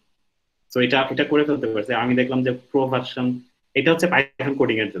ভার্সন। তো এটা করে ফেলতে পারছে। আমি দেখলাম যে প্রো ভার্সন, এটা হচ্ছে পাইথন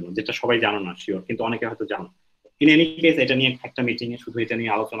কোডিং এর জন্য, যেটা সবাই জানো না শিওর, কিন্তু অনেকে হয়তো জানো। ইন এনি কেস, এটা নিয়ে একটা মিটিং এ শুধু এটা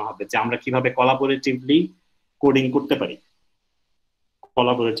নিয়ে আলোচনা হবে যে আমরা কিভাবে কোলাবোরেটিভলি কোডিং করতে পারি,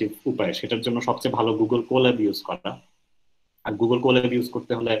 কোলাবোরেটিভ উপায়। সেটার জন্য সবচেয়ে ভালো গুগল কোল্যাব ইউজ করা। আর গুগল কোল্যাব ইউজ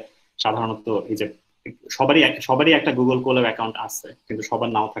করতে হলে সাধারণত এই যে সবারই একটা গুগল কোল্যাব অ্যাকাউন্ট আছে, কিন্তু সবার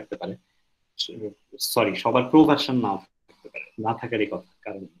নাও থাকতে পারে। সরি, সবার প্রো ভার্সন নাও থাকতে পারে, না থাকারই কথা,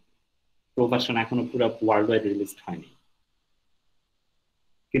 কারণ প্রো ভার্সন এখনো পুরো ওয়ার্ল্ড ওয়াইড রিলিজ হয়নি।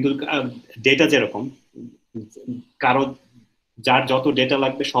 কিন্তু ডেটা যেরকম, কারো যার যত ডেটা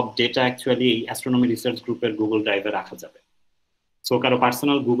লাগবে সব ডেটা অ্যাকচুয়ালি এই অ্যাস্ট্রোনমি রিসার্চ গ্রুপের গুগল ড্রাইভে রাখা যাবে। সো কারো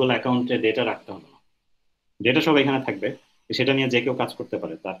পার্সোনাল গুগল অ্যাকাউন্টে ডেটা রাখতে হবে না, ডেটা সব এখানে থাকবে। সেটা নিয়ে যে কেউ কাজ করতে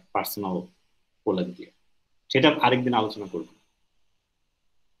পারে তার পার্সোনাল কোল্যাব দিয়ে। সেটা আরেকদিন আলোচনা করব।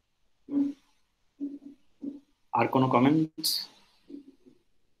 আর কোনো কমেন্ট?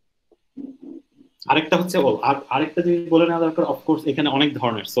 আরেকটা হচ্ছে আরেকটা জিনিস বলে নেওয়া দরকার, অফকোর্স এখানে অনেক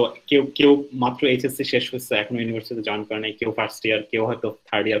ধরনের। সো কেউ কেউ মাত্র এইচএসসি শেষ হচ্ছে, এখনো ইউনিভার্সিটিতে জয়েন করে নাই, কেউ ফার্স্ট ইয়ার, কেউ হয়তো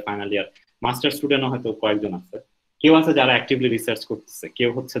third year, final year, master স্টুডেন্টও হয়তো কয়েকজন আছে, কেউ আছে যারা অ্যাক্টিভলি রিসার্চ করতেছে, কেউ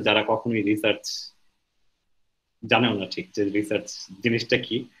হচ্ছে যারা কখনোই রিসার্চ জানেও না ঠিক যে রিসার্চ জিনিসটা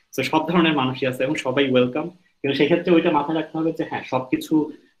কি। তো সব ধরনের মানুষই আছে এবং সবাই ওয়েলকাম। কিন্তু সেক্ষেত্রে ওইটা মাথায় রাখতে হবে যে হ্যাঁ, সবকিছু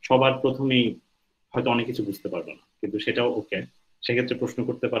সবার প্রথমেই হয়তো অনেক কিছু বুঝতে পারবে না, কিন্তু সেটাও ওকে। সেক্ষেত্রে প্রশ্ন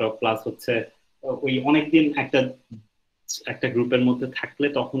করতে পারো। প্লাস হচ্ছে ওই অনেকদিন একটা গ্রুপের মধ্যে থাকলে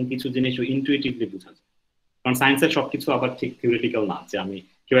তখন কিছু জিনিস ইনটুইটিভলি বোঝা যায়। কারণ সায়েন্সের সবকিছু আবার ঠিক থিওরিটিক্যাল না, যে আমি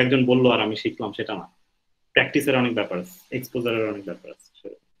কেউ একজন বললো আর আমি শিখলাম, সেটা না। প্র্যাকটিসের অনেক ব্যাপার আছে, এক্সপোজারের অনেক ব্যাপার আছে।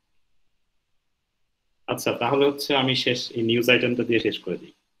 আচ্ছা, তাহলে হচ্ছে আমি শেষ এই নিউজ আইটেমটা দিয়ে শেষ করে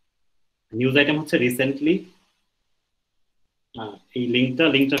দিই। নিউজ আইটেম হচ্ছে রিসেন্টলি এই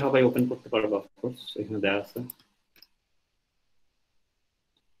লিঙ্কটা সবাই ওপেন করতে পারবো, অফকোর্স এখানে দেওয়া আছে।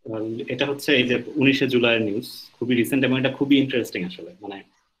 এটা হচ্ছে এই যে 19শে জুলাইয়ের নিউজ, খুবই রিসেন্ট এবং এটা খুবই ইন্টারেস্টিং আসলে। মানে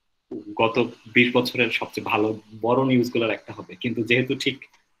গত 20 বছরের সবচেয়ে ভালো বড় নিউজগুলোর একটা হবে, কিন্তু যেহেতু ঠিক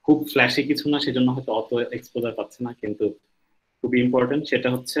খুব ফ্ল্যাশি কিছু না, সেজন্য হয়তো অত এক্সপোজার পাচ্ছে না, কিন্তু খুবই ইম্পর্টেন্ট। সেটা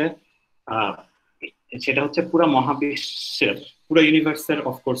হচ্ছে পুরো মহাবিশ্বের, পুরো ইউনিভার্সের,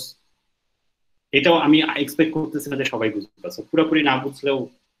 অফকোর্স এটাও আমি এক্সপেক্ট করতেছি না যে সবাই বুঝতে পারছে। পুরোপুরি না বুঝলেও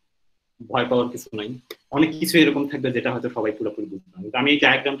ভয় পাওয়ার কিছু নাই, অনেক কিছু এরকম থাকবে যেটা হয়তো সবাই পুরোপুরি বুঝবে না। কিন্তু আমি এই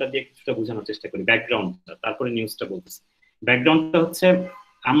ডায়াগ্রামটা দিয়ে কিছুটা বোঝানোর চেষ্টা করি, ব্যাকগ্রাউন্ডটা, তারপরে নিউজটা বলতেছি। ব্যাকগ্রাউন্ডটা হচ্ছে,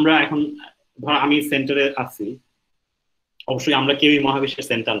 আমরা এখন ধর আমি সেন্টারে আছি, অবশ্যই আমরা কেউই মহাবিশ্বের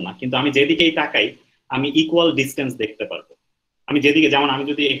সেন্টার না, কিন্তু আমি যেদিকেই তাকাই আমি ইকুয়াল ডিস্টেন্স দেখতে পারবো। আমি যেদিকে, যেমন আমি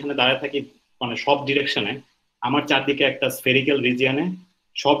যদি এখানে দাঁড়ায় থাকি, মানে সব ডিরেকশনে আমার চারদিকে একটা স্ফেরিক্যাল রিজিয়নে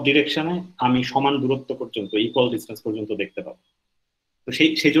সব ডিরেকশনে আমি সমান দূরত্ব পর্যন্ত, ইকুয়াল ডিস্টেন্স পর্যন্ত দেখতে পাবো। তো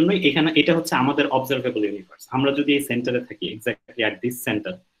সেই জন্যই এখানে এটা হচ্ছে আমাদের অবজারভেবল ইউনিভার্স। আমরা যদি এই সেন্টারে থাকি, exactly at this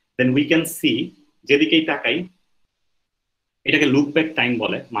centre, then we can see, যেদিকেই তাকাই, এটাকে লুক ব্যাক টাইম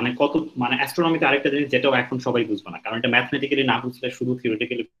বলে। মানে মানে অ্যাস্ট্রোনমিতে আরেকটা জিনিস যেটাও এখন সবাই বুঝবে না, কারণ এটা ম্যাথমেটিক্যালি না বুঝলে, শুধু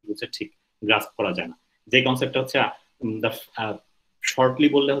থিওরিটিক্যালি বুঝে ঠিক গ্রাস্প করা যায় না। যে কনসেপ্টটা হচ্ছে, শর্টলি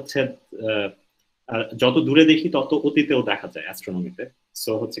বললে হচ্ছে, যত দূরে দেখি তত অতীতেও দেখা যায় অ্যাস্ট্রোনমিতে।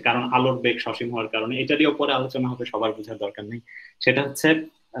 সো হচ্ছে, কারণ আলোর বেগ সসীম হওয়ার কারণে, এটারই উপরে আলোচনা হবে, সবার বোঝার দরকার নেই। সেটা হচ্ছে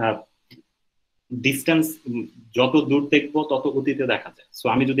ডিস্টেন্স, যত দূর দেখবো তত অতীতে দেখা যায়। সো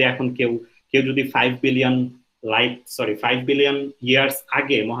আমি যদি এখন কেউ যদি 5 বিলিয়ন ইয়ার্স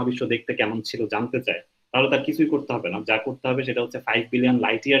আগে মহাবিশ্ব দেখতে কেমন ছিল জানতে চায়, তাহলে তার কিছুই করতে হবে না। যা করতে হবে সেটা হচ্ছে 5 বিলিয়ন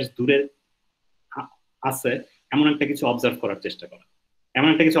লাইট ইয়ার্স দূরে আছে এমন একটা কিছু অবজার্ভ করার চেষ্টা করা। এমন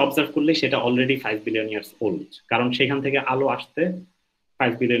একটা কিছু অবজার্ভ করলে সেটা অলরেডি 5 বিলিয়ন ইয়ার্স ওল্ড, কারণ সেখান থেকে আলো আসতে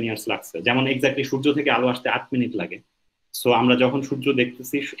 5 বিলিয়ন ইয়ার্স লাগছে। যেমন এক্স্যাক্টলি সূর্য থেকে আলো আসতে 8 মিনিট লাগে। সো আমরা যখন সূর্য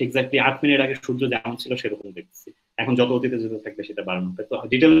দেখতেছি এক্স্যাক্টলি 8 মিনিট আগে সূর্য যেমন ছিল সেরকম দেখতেছি। এখন যত অতীতে যেতে থাকবে সেটা বাড়ানো হবে, তো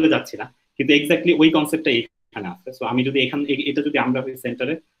ডিটেইলে যাচ্ছি না, কিন্তু এক্স্যাক্টলি ওই কনসেপ্টটা এখানে আছে। সো আমি যদি এটা যদি আমরা হই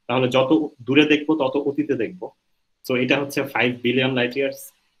সেন্টারে, তাহলে যত দূরে দেখবো তত অতীতে দেখবো। সো এটা হচ্ছে 5 বিলিয়ন লাইট ইয়ার্স,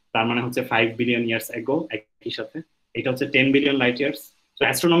 তার মানে হচ্ছে 5 বিলিয়ন ইয়ার্স এগো। একই সাথে এটা হচ্ছে 10 বিলিয়ন লাইট ইয়ার্স। তো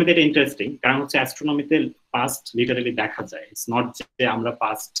অ্যাস্ট্রোনমিতে এটা ইন্টারেস্টিং, কারণ হচ্ছে অ্যাস্ট্রোনমিতে পাস্ট লিটারালি দেখা যায়। ইটস নট যে আমরা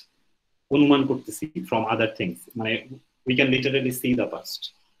পাস্ট অনুমান করতেছি ফ্রম আদার থিংস, মানে we can literally C the past.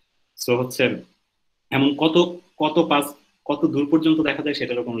 So হচ্ছে এমন কত কত পাস্ট কত দূর পর্যন্ত দেখা যায়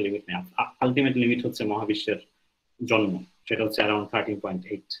সেটারও কোনো লিমিট নেই। আলটিমেট লিমিট হচ্ছে মহাবিশ্বের জন্ম, সেটা হচ্ছে অ্যারাউন্ড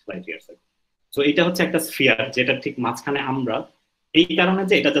 13.8 লাইট ইয়ার্স। সো এটা হচ্ছে একটা স্ফিয়ার যেটা ঠিক মাঝখানে আমরা, এই কারণে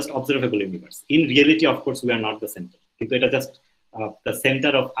যে এটা just observable universe. In reality of course we are not the centre, কিন্তু এটা just the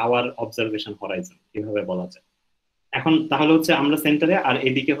centre of our observation Horizon, এভাবে বলা যায়। এখন তাহলে হচ্ছে আমরা সেন্টারে, আর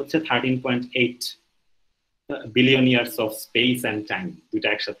এদিকে হচ্ছে 13.8 billion years of speech and time, দুইটা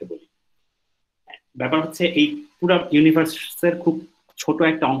একসাথে বলি। ব্যাপার হচ্ছে এই পুরো ইউনিভার্সের খুব ছোট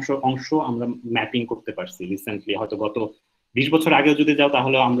একটা অংশ আমরা ম্যাপিং করতে পারছি রিসেন্টলি। হয়তো গত 20 বছর আগেও যদি যাও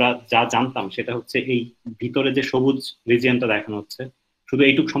তাহলে আমরা যা জানতাম সেটা হচ্ছে এই ভিতরে যে সবুজ রিজিয়নটা দেখানো হচ্ছে, শুধু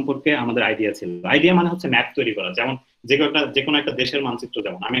এইটুক সম্পর্কে আমাদের আইডিয়া ছিল। আইডিয়া মানে হচ্ছে ম্যাপ তৈরি করা, যেমন যে কোনো একটা দেশের মানচিত্র,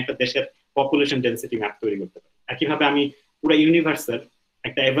 যেমন আমি একটা দেশের পপুলেশন ডেনসিটি ম্যাপ তৈরি করতে পারি, একইভাবে আমি পুরো ইউনিভার্সের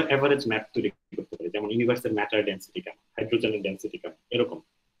একটা এভারেজ ম্যাপ তৈরি করতে পারি, যেমন ইউনিভার্সের ম্যাটার ডেনসিটি কেমন, হাইড্রোজেনের ডেনসিটি কেমন, এরকম।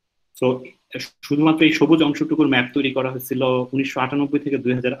 তো শুধুমাত্র এই সবুজ অংশটুকুর ম্যাপ তৈরি করা হয়েছিল 1998 থেকে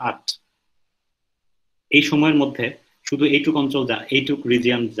 2008। এই সময়ের মধ্যে শুধু এইটুক অঞ্চল এইটুক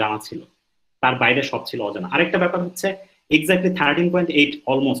রিজিয়ন জানা ছিল, তার বাইরে সব ছিল অজানা। আরেকটা ব্যাপার হচ্ছে exactly 13.8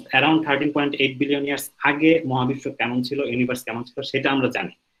 almost around 13.8 billion years আগে মহাবিশ্ব কেমন ছিল, ইউনিভার্স কেমন ছিল সেটা আমরা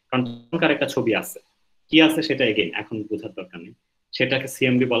জানি, কারণ তখনকার একটা ছবি আছে। কি আছে সেটা এগেইন এখন বোঝার দরকার নেই, সেটাকে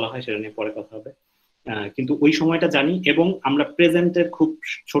সিএমবি বলা হয়, সেটা নিয়ে পরে কথা হবে। কিন্তু ওই সময়টা জানি, এবং আমরা প্রেজেন্টের খুব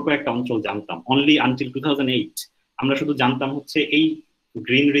ছোট একটা অঞ্চল জানতাম অনলি আনটিল 2008। আমরা শুধু জানতাম হচ্ছে এই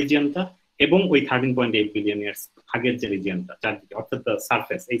গ্রিন রিজিয়নটা এবং ওই 13.8 বিলিয়ন ইয়ার্স আগের যে রিজিয়নটা চারদিকে, অর্থাৎ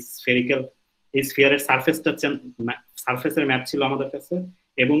সারফেস, এই স্ফেরিক্যাল, এই স্ফিয়ারের সারফেসের ম্যাপ ছিল আমাদের কাছে,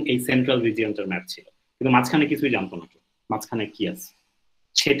 এবং এই সেন্ট্রাল রিজিয়নটার ম্যাপ ছিল, কিন্তু মাঝখানে কিছুই জানতো না মাঝখানে কি আছে।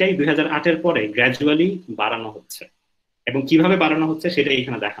 সেটাই 2008-এর পরে গ্র্যাজুয়ালি বাড়ানো হচ্ছে, এবং কিভাবে বাড়ানো হচ্ছে সেটাই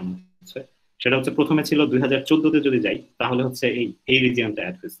এখানে দেখানো হচ্ছে। সেটা হচ্ছে প্রথমে ছিল 2014-তে যদি যাই তাহলে হচ্ছে এই রিজিয়নটা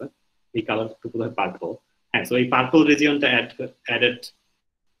অ্যাড হয়েছে, এই কালারটুকু হয় পার্পল। হ্যাঁ, সো এই পার্পল রিজিয়নটা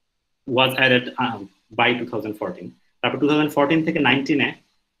was added by 2014. তারপর 2014 থেকে 19-এ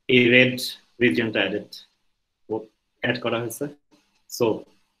এই রেড রিজিয়নটা অ্যাড করা হয়েছে। So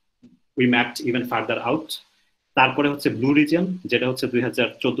we mapped even further out. তারপরে হচ্ছে ব্লু রিজিয়ন, যেটা হচ্ছে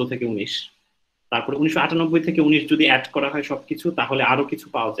 2014 থেকে 19। তারপরে 1998 থেকে 19 যদি অ্যাড করা হয় সবকিছু, তাহলে আরো কিছু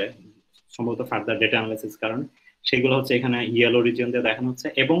পাওয়া যায় সম্ভবত ফার্দার ডেটা অ্যানালাইসিস কারণে, সেগুলো হচ্ছে এখানে ইয়েলো রিজিয়ন দিয়ে দেখানো হচ্ছে।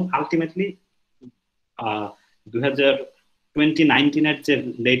 এবং আলটিমেটলি 2019-এর যে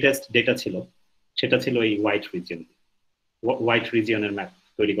লেটেস্ট ডেটা ছিল সেটা ছিল এই হোয়াইট রিজিয়নের ম্যাপ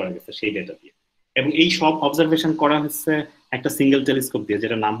তৈরি করা গেছে সেই ডেটা দিয়ে। এবং এই সব অবজারভেশন করা হচ্ছে একটা সিঙ্গেল টেলিস্কোপ দিয়ে,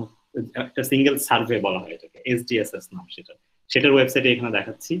 যেটা নাম একটা সিঙ্গেল সার্ভে বলা হয় এটাকে, SDSS নাম সেটার ওয়েবসাইটে এখানে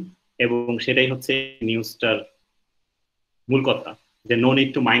দেখাচ্ছি। এবং সেটাই হচ্ছে নিউজটার মূল কথা, যে no need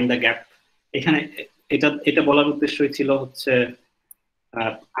to mind the gap. এখানে এটা বলার উদ্দেশ্যই ছিল হচ্ছে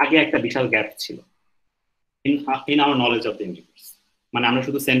আগে একটা বিশাল গ্যাপ ছিল in our knowledge of the universe, মানে আমরা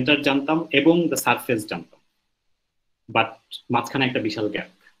শুধু সেন্টার জানতাম এবং দ্য সারফেস জানতাম, বাট মাঝখানে একটা বিশাল গ্যাপ।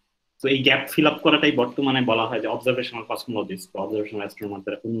 তো এই গ্যাপ ফিল আপ করাটাই বর্তমানে বলা হয় যে অবজারভেশনাল কসমোলজিস্ট বা অবজারভেশনাল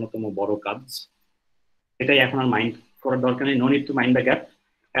অ্যাস্ট্রোনমারদের অন্যতম বড় কাজ। এটাই এখন আর মাইন্ড করার দরকার নেই, no need to mind the gap.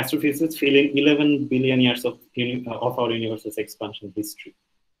 Astrophysics filling 11 billion years of our universe's expansion history.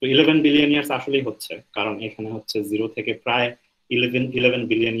 তো 11 বিলিয়ন ইয়ার্স আসলেই হচ্ছে, কারণ এখানে হচ্ছে 0 থেকে প্রায় 11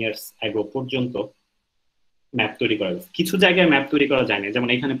 বিলিয়ন ইয়ার্স আগে পর্যন্ত ম্যাপ তৈরি করা হয়েছে। কিছু জায়গায় ম্যাপ তৈরি করা যায় না, যেমন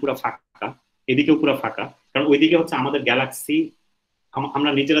এখানে পুরো ফাঁকা, এদিকেও পুরো ফাঁকা, কারণ ওইদিকে হচ্ছে আমাদের গ্যালাক্সি।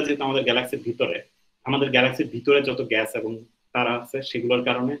 আমরা নিজেরা যেহেতু আমাদের গ্যালাক্সির ভিতরে যত গ্যাস এবং তারা আছে, সেগুলোর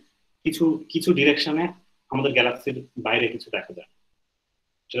কারণে কিছু ডিরেকশনে আমাদের গ্যালাক্সির বাইরে কিছু দেখা যায়,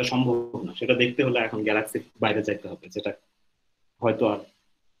 সেটা সম্ভব না। সেটা দেখতে হলে এখন গ্যালাক্সির বাইরে যাইতে হবে, যেটা হয়তো আর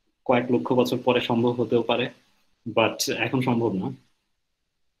কয়েক লক্ষ বছর পরে সম্ভব হতেও পারে, বাট এখন সম্ভব না।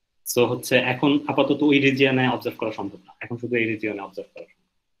 সো হচ্ছে এখন আপাতত ওই রিজিয়নে অবজার্ভ করা সম্ভব না, এখন শুধু এই রিজিয়নে অবজার্ভ করা সম্ভব।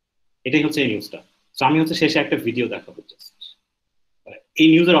 এটাই হচ্ছে এই নিউজটা। সো আমি হচ্ছে শেষে একটা ভিডিও দেখাবো। এই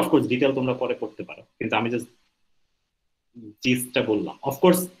নিউজের অফকোর্স ডিটেল তোমরা পরে পড়তে পারো, কিন্তু আমি জাস্ট জিসটা বললাম।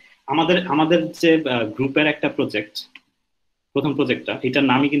 অফকোর্স আমাদের যে গ্রুপের একটা প্রজেক্ট, প্রথম প্রজেক্টটা, এটার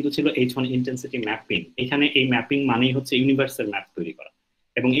নামই কিন্তু ছিল H1 ইন্টেন্সিটি ম্যাপিং। এখানে এই ম্যাপিং মানেই হচ্ছে ইউনিভার্সের ম্যাপ তৈরি করা,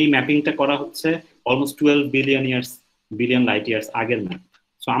 এবং এই ম্যাপিংটা করা হচ্ছে অলমোস্ট 12 বিলিয়ন লাইট ইয়ার্স আগের ম্যাপ।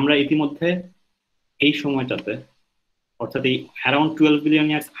 সো আমরা ইতিমধ্যে এই সময়টাতে, অর্থাৎ এই অ্যারাউন্ড 12 বিলিয়ন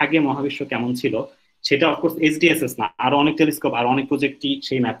ইয়ার্স আগে মহাবিশ্ব কেমন ছিল সেটা অফকোর্স এইচডিএসএস না, আরো অনেক টেলিস্কোপ আর অনেক প্রজেক্টই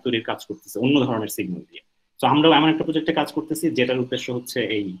সেই ম্যাপ তৈরির কাজ করতেছে অন্য ধরনের সিগন্যাল দিয়ে। তো আমরাও এমন একটা প্রজেক্টে কাজ করতেছি যেটার উদ্দেশ্য হচ্ছে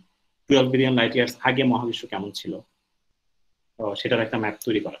এই 12 বিলিয়ন লাইট ইয়ার্স আগে মহাবিশ্ব কেমন ছিল সেটার একটা ম্যাপ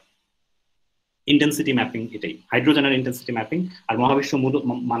তৈরি করা। ইন্টেন্সিটি ম্যাপিং এটাই, হাইড্রোজেনের ইন্টেন্সিটি ম্যাপিং। আর মহাবিশ্ব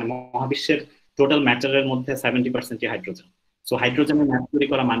মানে মহাবিশ্বের টোটাল ম্যাটারের মধ্যে 70% হাইড্রোজেন। সো হাইড্রোজেনের ম্যাপ তৈরি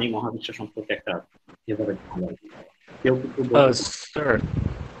করা মানেই মহাবিশ্ব সম্পর্কে একটা যেভাবে ভালো কেউ কিছু স্যার,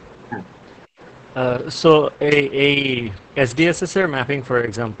 সো এই SDSS এর ম্যাপিং ফর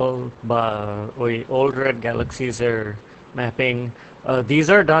এক্সাম্পল বা ওই ওল্ড রেড গ্যালাক্সিজ এর mapping, these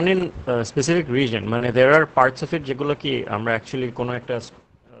are done in a specific region, মানে there are parts of it যেগুলো কি আমরা অ্যাকচুয়ালি কোনো একটা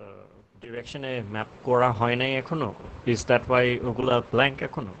ডিরেকশনে ম্যাপ করা হয় নাই এখনো? ইজ দ্যাট ওয়াই ওগুলা ব্ল্যাঙ্ক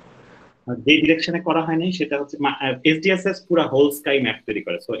এখনো? যে ডিরেকশনে করা হয়নি সেটা হচ্ছে এসডিএসএস পুরো হোল স্কাই ম্যাপ তৈরি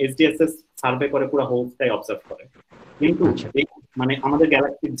করে। সো এসডিএসএস সার্ভে করে পুরো হোল স্কাই অবজার্ভ করে, কিন্তু মানে আমাদের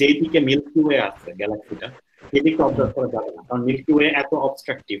গ্যালাক্সি যেই দিকে মিল্কি ওয়ে আছে গ্যালাক্সিটা সেদিকে অবজার্ভ করা যাবে না, কারণ মিল্কি ওয়ে এত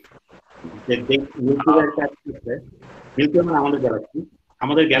অবস্ট্রাকটিভ যে মিল্কি ওয়ে মিল্কি ওয়ে মানে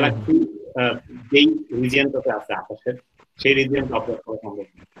আমাদের গ্যালাক্সি যেই রিজিয়নটাতে আছে আকাশের সেই রিজিয়নটা অবজার্ভ করা সম্ভব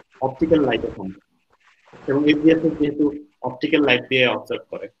না, অপটিক্যাল লাইটে সম্ভব। এবং এসডিএসএস যেহেতু অপটিক্যাল লাইট দিয়ে অবজার্ভ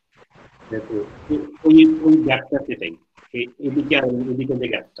করে, যেহেতু ওই গ্যাপটা সেটাই, এদিকে আর এদিকে যে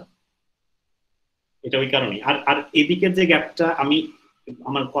গ্যাপটা, এটা ওই কারণেই। আর এদিকে যে গ্যাপটা,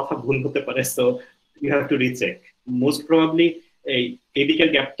 আমার কথা ভুল হতে পারে, so you have to recheck. Most probably এদিকের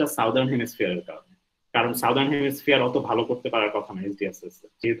গ্যাপটা সাউদার্ন হেমিস্ফিয়ারের কারণে, কারণ সাউদার্ন হেমিস্ফিয়ার অত ভালো করতে পারার কথা না এসডিএসএস,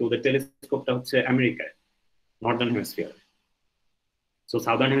 যেহেতু ওদের টেলিস্কোপটা হচ্ছে আমেরিকায়, নর্দার্ন হেমিস্ফিয়ারে। সো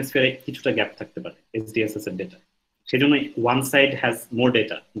সাউদার্ন হেমিস্ফিয়ারে কিছুটা গ্যাপ থাকতে পারে এসডিএসএস এর ডেটা, সেজন্য one side has more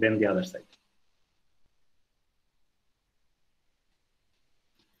data then the other side.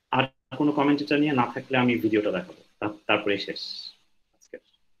 আর কোনো কমেন্ট এটা নিয়ে না থাকলে আমি ভিডিওটা দেখাবো, তারপরে শেষ।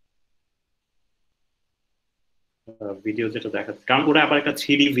 ভিডিও যেটা দেখাচ্ছে, কারণ ওরা আবার একটা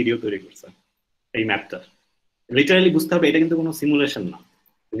 3D ভিডিও তৈরি করছে এই ম্যাপটা। লিটারালি বুঝতে হবে এটা কিন্তু কোনো সিমুলেশন না,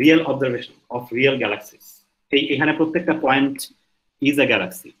 real observation of real galaxies. এখানে প্রত্যেকটা point is a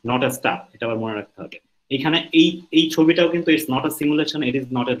Galaxy, not a star, এটা আবার মনে রাখতে হবে। এখানে এই ছবিটাও কিন্তু it's not a simulation, it is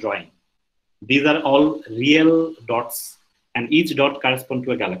not a drawing. These are all real dots and each dot কারেসপন্ড to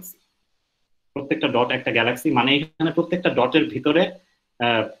a Galaxy. প্রত্যেকটা ডট একটা গ্যালাক্সি, মানে এখানে প্রত্যেকটা ডটের ভিতরে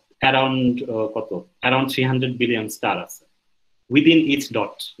অ্যারাউন্ড 300 বিলিয়ন স্টার আছে within each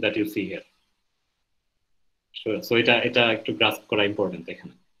dot that you C here. So এটা একটু grasp করা ইম্পর্টেন্ট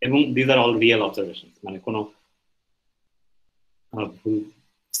এখানে। এবং these are all real observation, মানে কোনো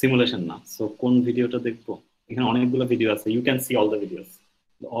সিমুলেশন না। সো কোন ভিডিওটা দেখবো? এখানে অনেকগুলো ভিডিও আছে, you can see all the videos,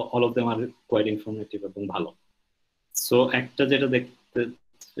 all of them are quite informative এবং ভালো। সো একটা যেটা দেখতে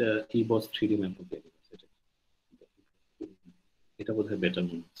ইবস 3D ম্যাপ, এটা বোধহয় বেটার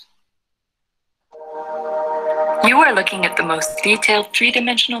মনে হচ্ছে। You are looking at the most detailed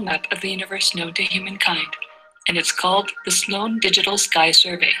three-dimensional map of the universe known to humankind, and it's called the Sloan Digital Sky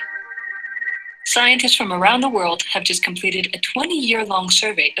Survey. Scientists from around the world have just completed a 20-year-long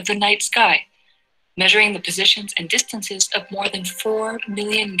survey of the night sky, measuring the positions and distances of more than 4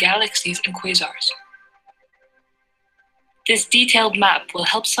 million galaxies and quasars. This detailed map will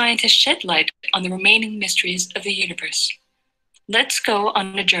help scientists shed light on the remaining mysteries of the universe. Let's go on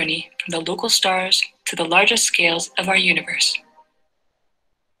a journey from the local stars to the largest scales of our universe.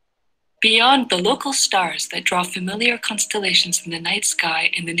 Beyond the local stars that draw familiar constellations in the night sky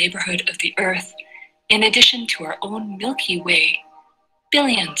in the neighborhood of the Earth, in addition to our own Milky Way,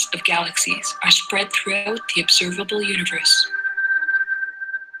 billions of galaxies are spread throughout the observable universe.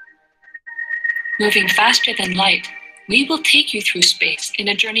 Moving faster than light, we will take you through space in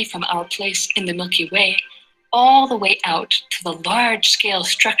a journey from our place in the Milky Way all the way out to the large-scale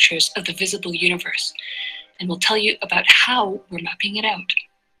structures of the visible universe, and we'll tell you about how we're mapping it out.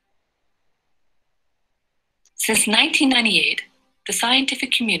 Since 1998, the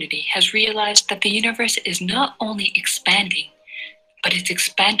scientific community has realized that the universe is not only expanding, but its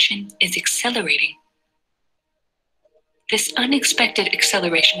expansion is accelerating. This unexpected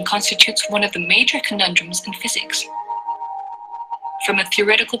acceleration constitutes one of the major conundrums in physics. From a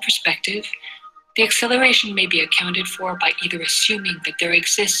theoretical perspective, the acceleration may be accounted for by either assuming that there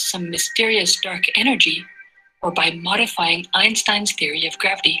exists some mysterious dark energy, or by modifying Einstein's theory of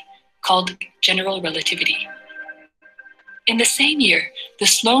gravity, called general relativity. In the same year, the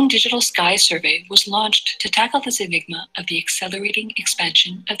Sloan Digital Sky Survey was launched to tackle this enigma of the accelerating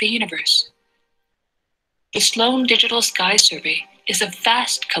expansion of the universe. The Sloan Digital Sky Survey is a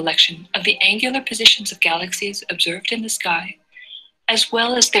vast collection of the angular positions of galaxies observed in the sky, as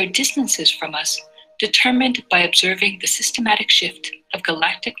well as their distances from us, determined by observing the systematic shift of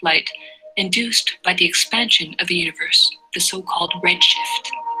galactic light induced by the expansion of the universe, the so-called redshift.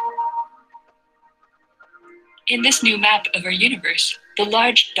 In this new map of our universe, the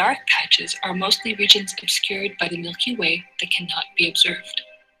large dark patches are mostly regions obscured by the Milky Way that cannot be observed.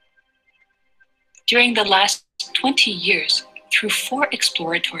 During the last 20 years, through 4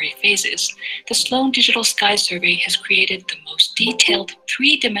 exploratory phases, the Sloan Digital Sky Survey has created the most detailed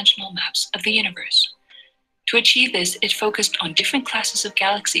 3-dimensional maps of the universe. To achieve this, it focused on different classes of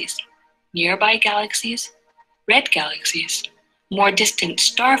galaxies: nearby galaxies, red galaxies, more distant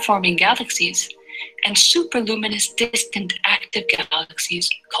star-forming galaxies, and superluminous distant active galaxies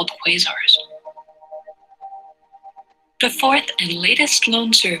called quasars. The 4th and latest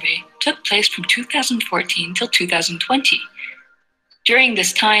Sloan survey took place from 2014 till 2020. During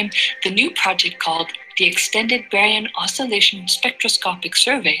this time, the new project called the Extended Baryon Oscillation Spectroscopic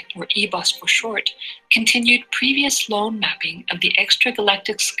Survey, or EBOS for short, continued previous Sloan mapping of the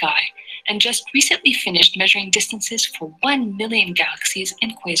extragalactic sky and just recently finished measuring distances for 1 million galaxies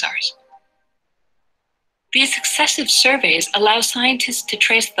and quasars. These successive surveys allow scientists to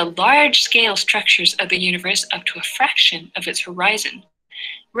trace the large-scale structures of the universe up to a fraction of its horizon,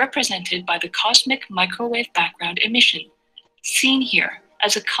 represented by the cosmic microwave background emission, seen here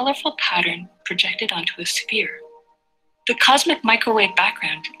as a colorful pattern projected onto a sphere. The cosmic microwave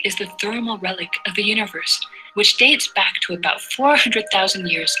background is the thermal relic of the universe, which dates back to about 400,000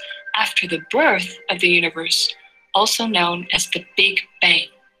 years after the birth of the universe, also known as the Big Bang.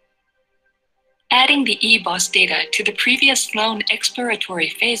 Adding the EBOS data to the previous Sloan exploratory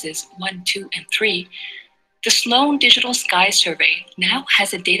phases 1, 2, and 3, the Sloan Digital Sky Survey now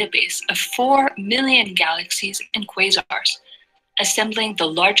has a database of 4 million galaxies and quasars, assembling the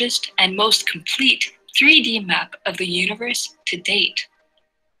largest and most complete 3D map of the universe to date.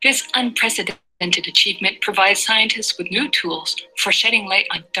 This unprecedented achievement provides scientists with new tools for shedding light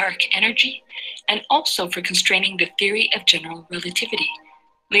on dark energy and also for constraining the theory of general relativity,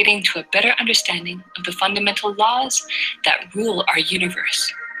 leading to a better understanding of the fundamental laws that rule our universe.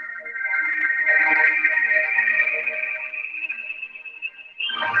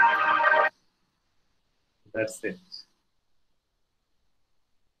 That's it.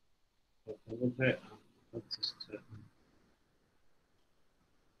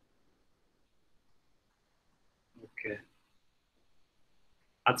 Okay.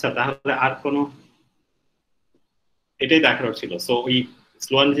 আচ্ছা, তাহলে আর কোনো এটাই দেখার ছিল। So ওই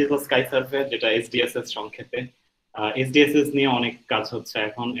Sloan digital sky survey, যেটা এসডিএসএস সংক্ষেপে, এসডিএসএস নিয়ে অনেক কাজ হচ্ছে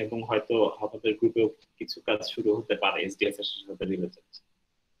এখন, এবং হয়তো আমাদের গ্রুপেও কিছু কাজ শুরু হতে পারে এসডিএসএস এর সাথে রিলেটেড।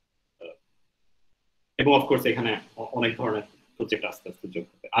 এবং অফকোর্স এখানে অনেক ধরনের প্রজেক্ট আস্তে আস্তে যোগ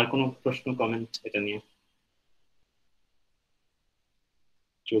হবে। আর কোনো প্রশ্ন, কমেন্ট এটা নিয়ে?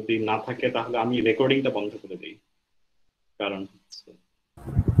 যদি না থাকে তাহলে আমি রেকর্ডিংটা বন্ধ করে দিই, কারণ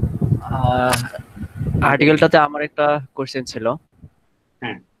আর্টিকেলটাতে আমার একটা কোশ্চেন ছিল।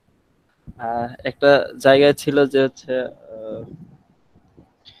 হ্যাঁ, একটা জায়গায় ছিল যে হচ্ছে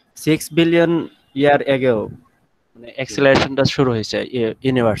 6 বিলিয়ন ইয়ার আগেও মানে অ্যাক্সেলারেশনটা শুরু হয়েছে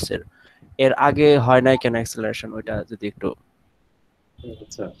ইউনিভার্সের, এর আগে হয় নাই কেন অ্যাক্সেলারেশন? ওইটা যদি একটু।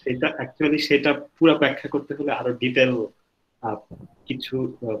 আচ্ছা, সেটা অ্যাকচুয়ালি সেটা পুরো ব্যাখ্যা করতে হলে আরো ডিটেল কিছু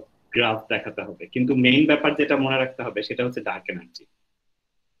গ্রাফ দেখাতে হবে, কিন্তু মেইন ব্যাপার যেটা মনে রাখতে হবে সেটা হচ্ছে ডার্ক এনার্জি।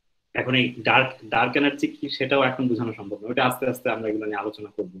 এখন এই ডার্ক এনার্জি কি সেটাও এখন বোঝানো সম্ভব নয়, ওটা আস্তে আস্তে আমরা এগুলো নিয়ে আলোচনা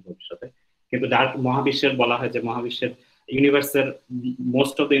করবো ভবিষ্যতে। কিন্তু ডার্ক মহাবিশ্বের বলা হয় যে মহাবিশ্বের ইউনিভার্সের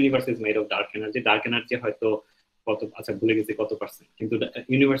most of the universe is made of dark energy. Dark energy হয়তো কত, আচ্ছা ভুলে গেছি কত পার্সেন্ট, কিন্তু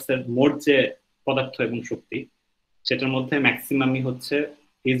ইউনিভার্সের মোট যে পদার্থ এবং শক্তি সেটার মধ্যে ম্যাক্সিমামই হচ্ছে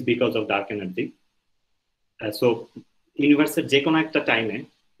is because of dark energy. So ইউনিভার্সের যে কোনো একটা টাইমে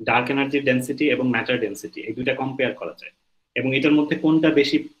ডার্ক এনার্জির ডেন্সিটি এবং ম্যাটার ডেন্সিটি এই দুইটা কম্পেয়ার করা যায়, এবং এটার মধ্যে কোনটা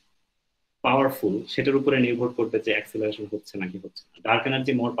বেশি পাওয়ারফুল সেটার উপরে নির্ভর করবে যে অ্যাক্সিলারেশন হচ্ছে নাকি হচ্ছে না। ডার্ক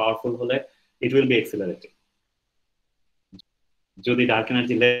এনার্জি মোর পাওয়ারফুল হলে ইট উইল বি অ্যাক্সিলারেটিং, যদি ডার্ক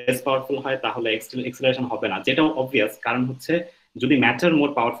এনার্জি লেস পাওয়ারফুল হয় তাহলে অ্যাক্সিলারেশন হবে না, যেটাও অবভিয়াস। কারণ হচ্ছে যদি ম্যাটার মোর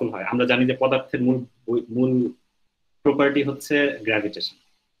পাওয়ারফুল হয়, আমরা জানি যে পদার্থের মূল প্রপার্টি হচ্ছে gravitation,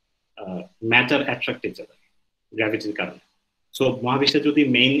 matter attract each other গ্র্যাভিটির কারণে। সো মহাবিশ্বে যদি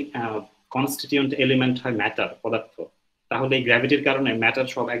মেইন কনস্টিটিউয়েন্ট এলিমেন্ট হয় ম্যাটার, পদার্থ, তাহলে এই গ্র্যাভিটির কারণে ম্যাটার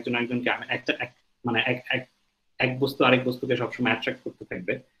সব একজন একজনকে একটা মানে এক বস্তু আরেক বস্তুকে সবসময় অ্যাট্রাক্ট করতে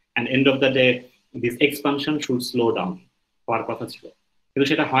থাকবে, and end of the day this expansion should slow down. হওয়ার কথা ছিল, কিন্তু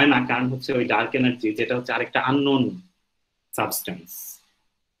সেটা হয় না। কারণ হচ্ছে ওই ডার্ক এনার্জি, যেটা হচ্ছে আরেকটা আননোন সাবস্টেন্স,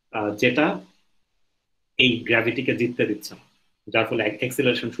 যেটা এই গ্র্যাভিটিকে জিততে দিচ্ছে না, যার ফলে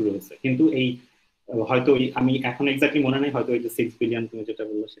এক্সিলারেশন শুরু হয়েছে। কিন্তু এই হয়তো ওই, আমি এখন এক্স্যাক্টলি মনে নেই, হয়তো ওই যে 6 বিলিয়ন তুমি যেটা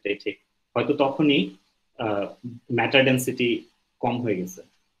বললো সেটাই ঠিক, হয়তো তখনই ম্যাটার ডেন্সিটি কম হয়ে গেছে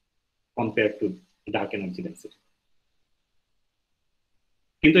compare to dark energy density.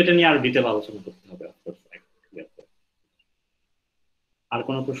 কিন্তু এটা নিয়ে আরো ডিটেল আলোচনা করতে হবে। আর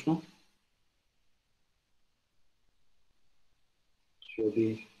কোনো প্রশ্ন? যদি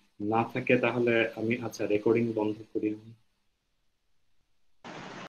না থাকে তাহলে আমি, আচ্ছা, রেকর্ডিং বন্ধ করি।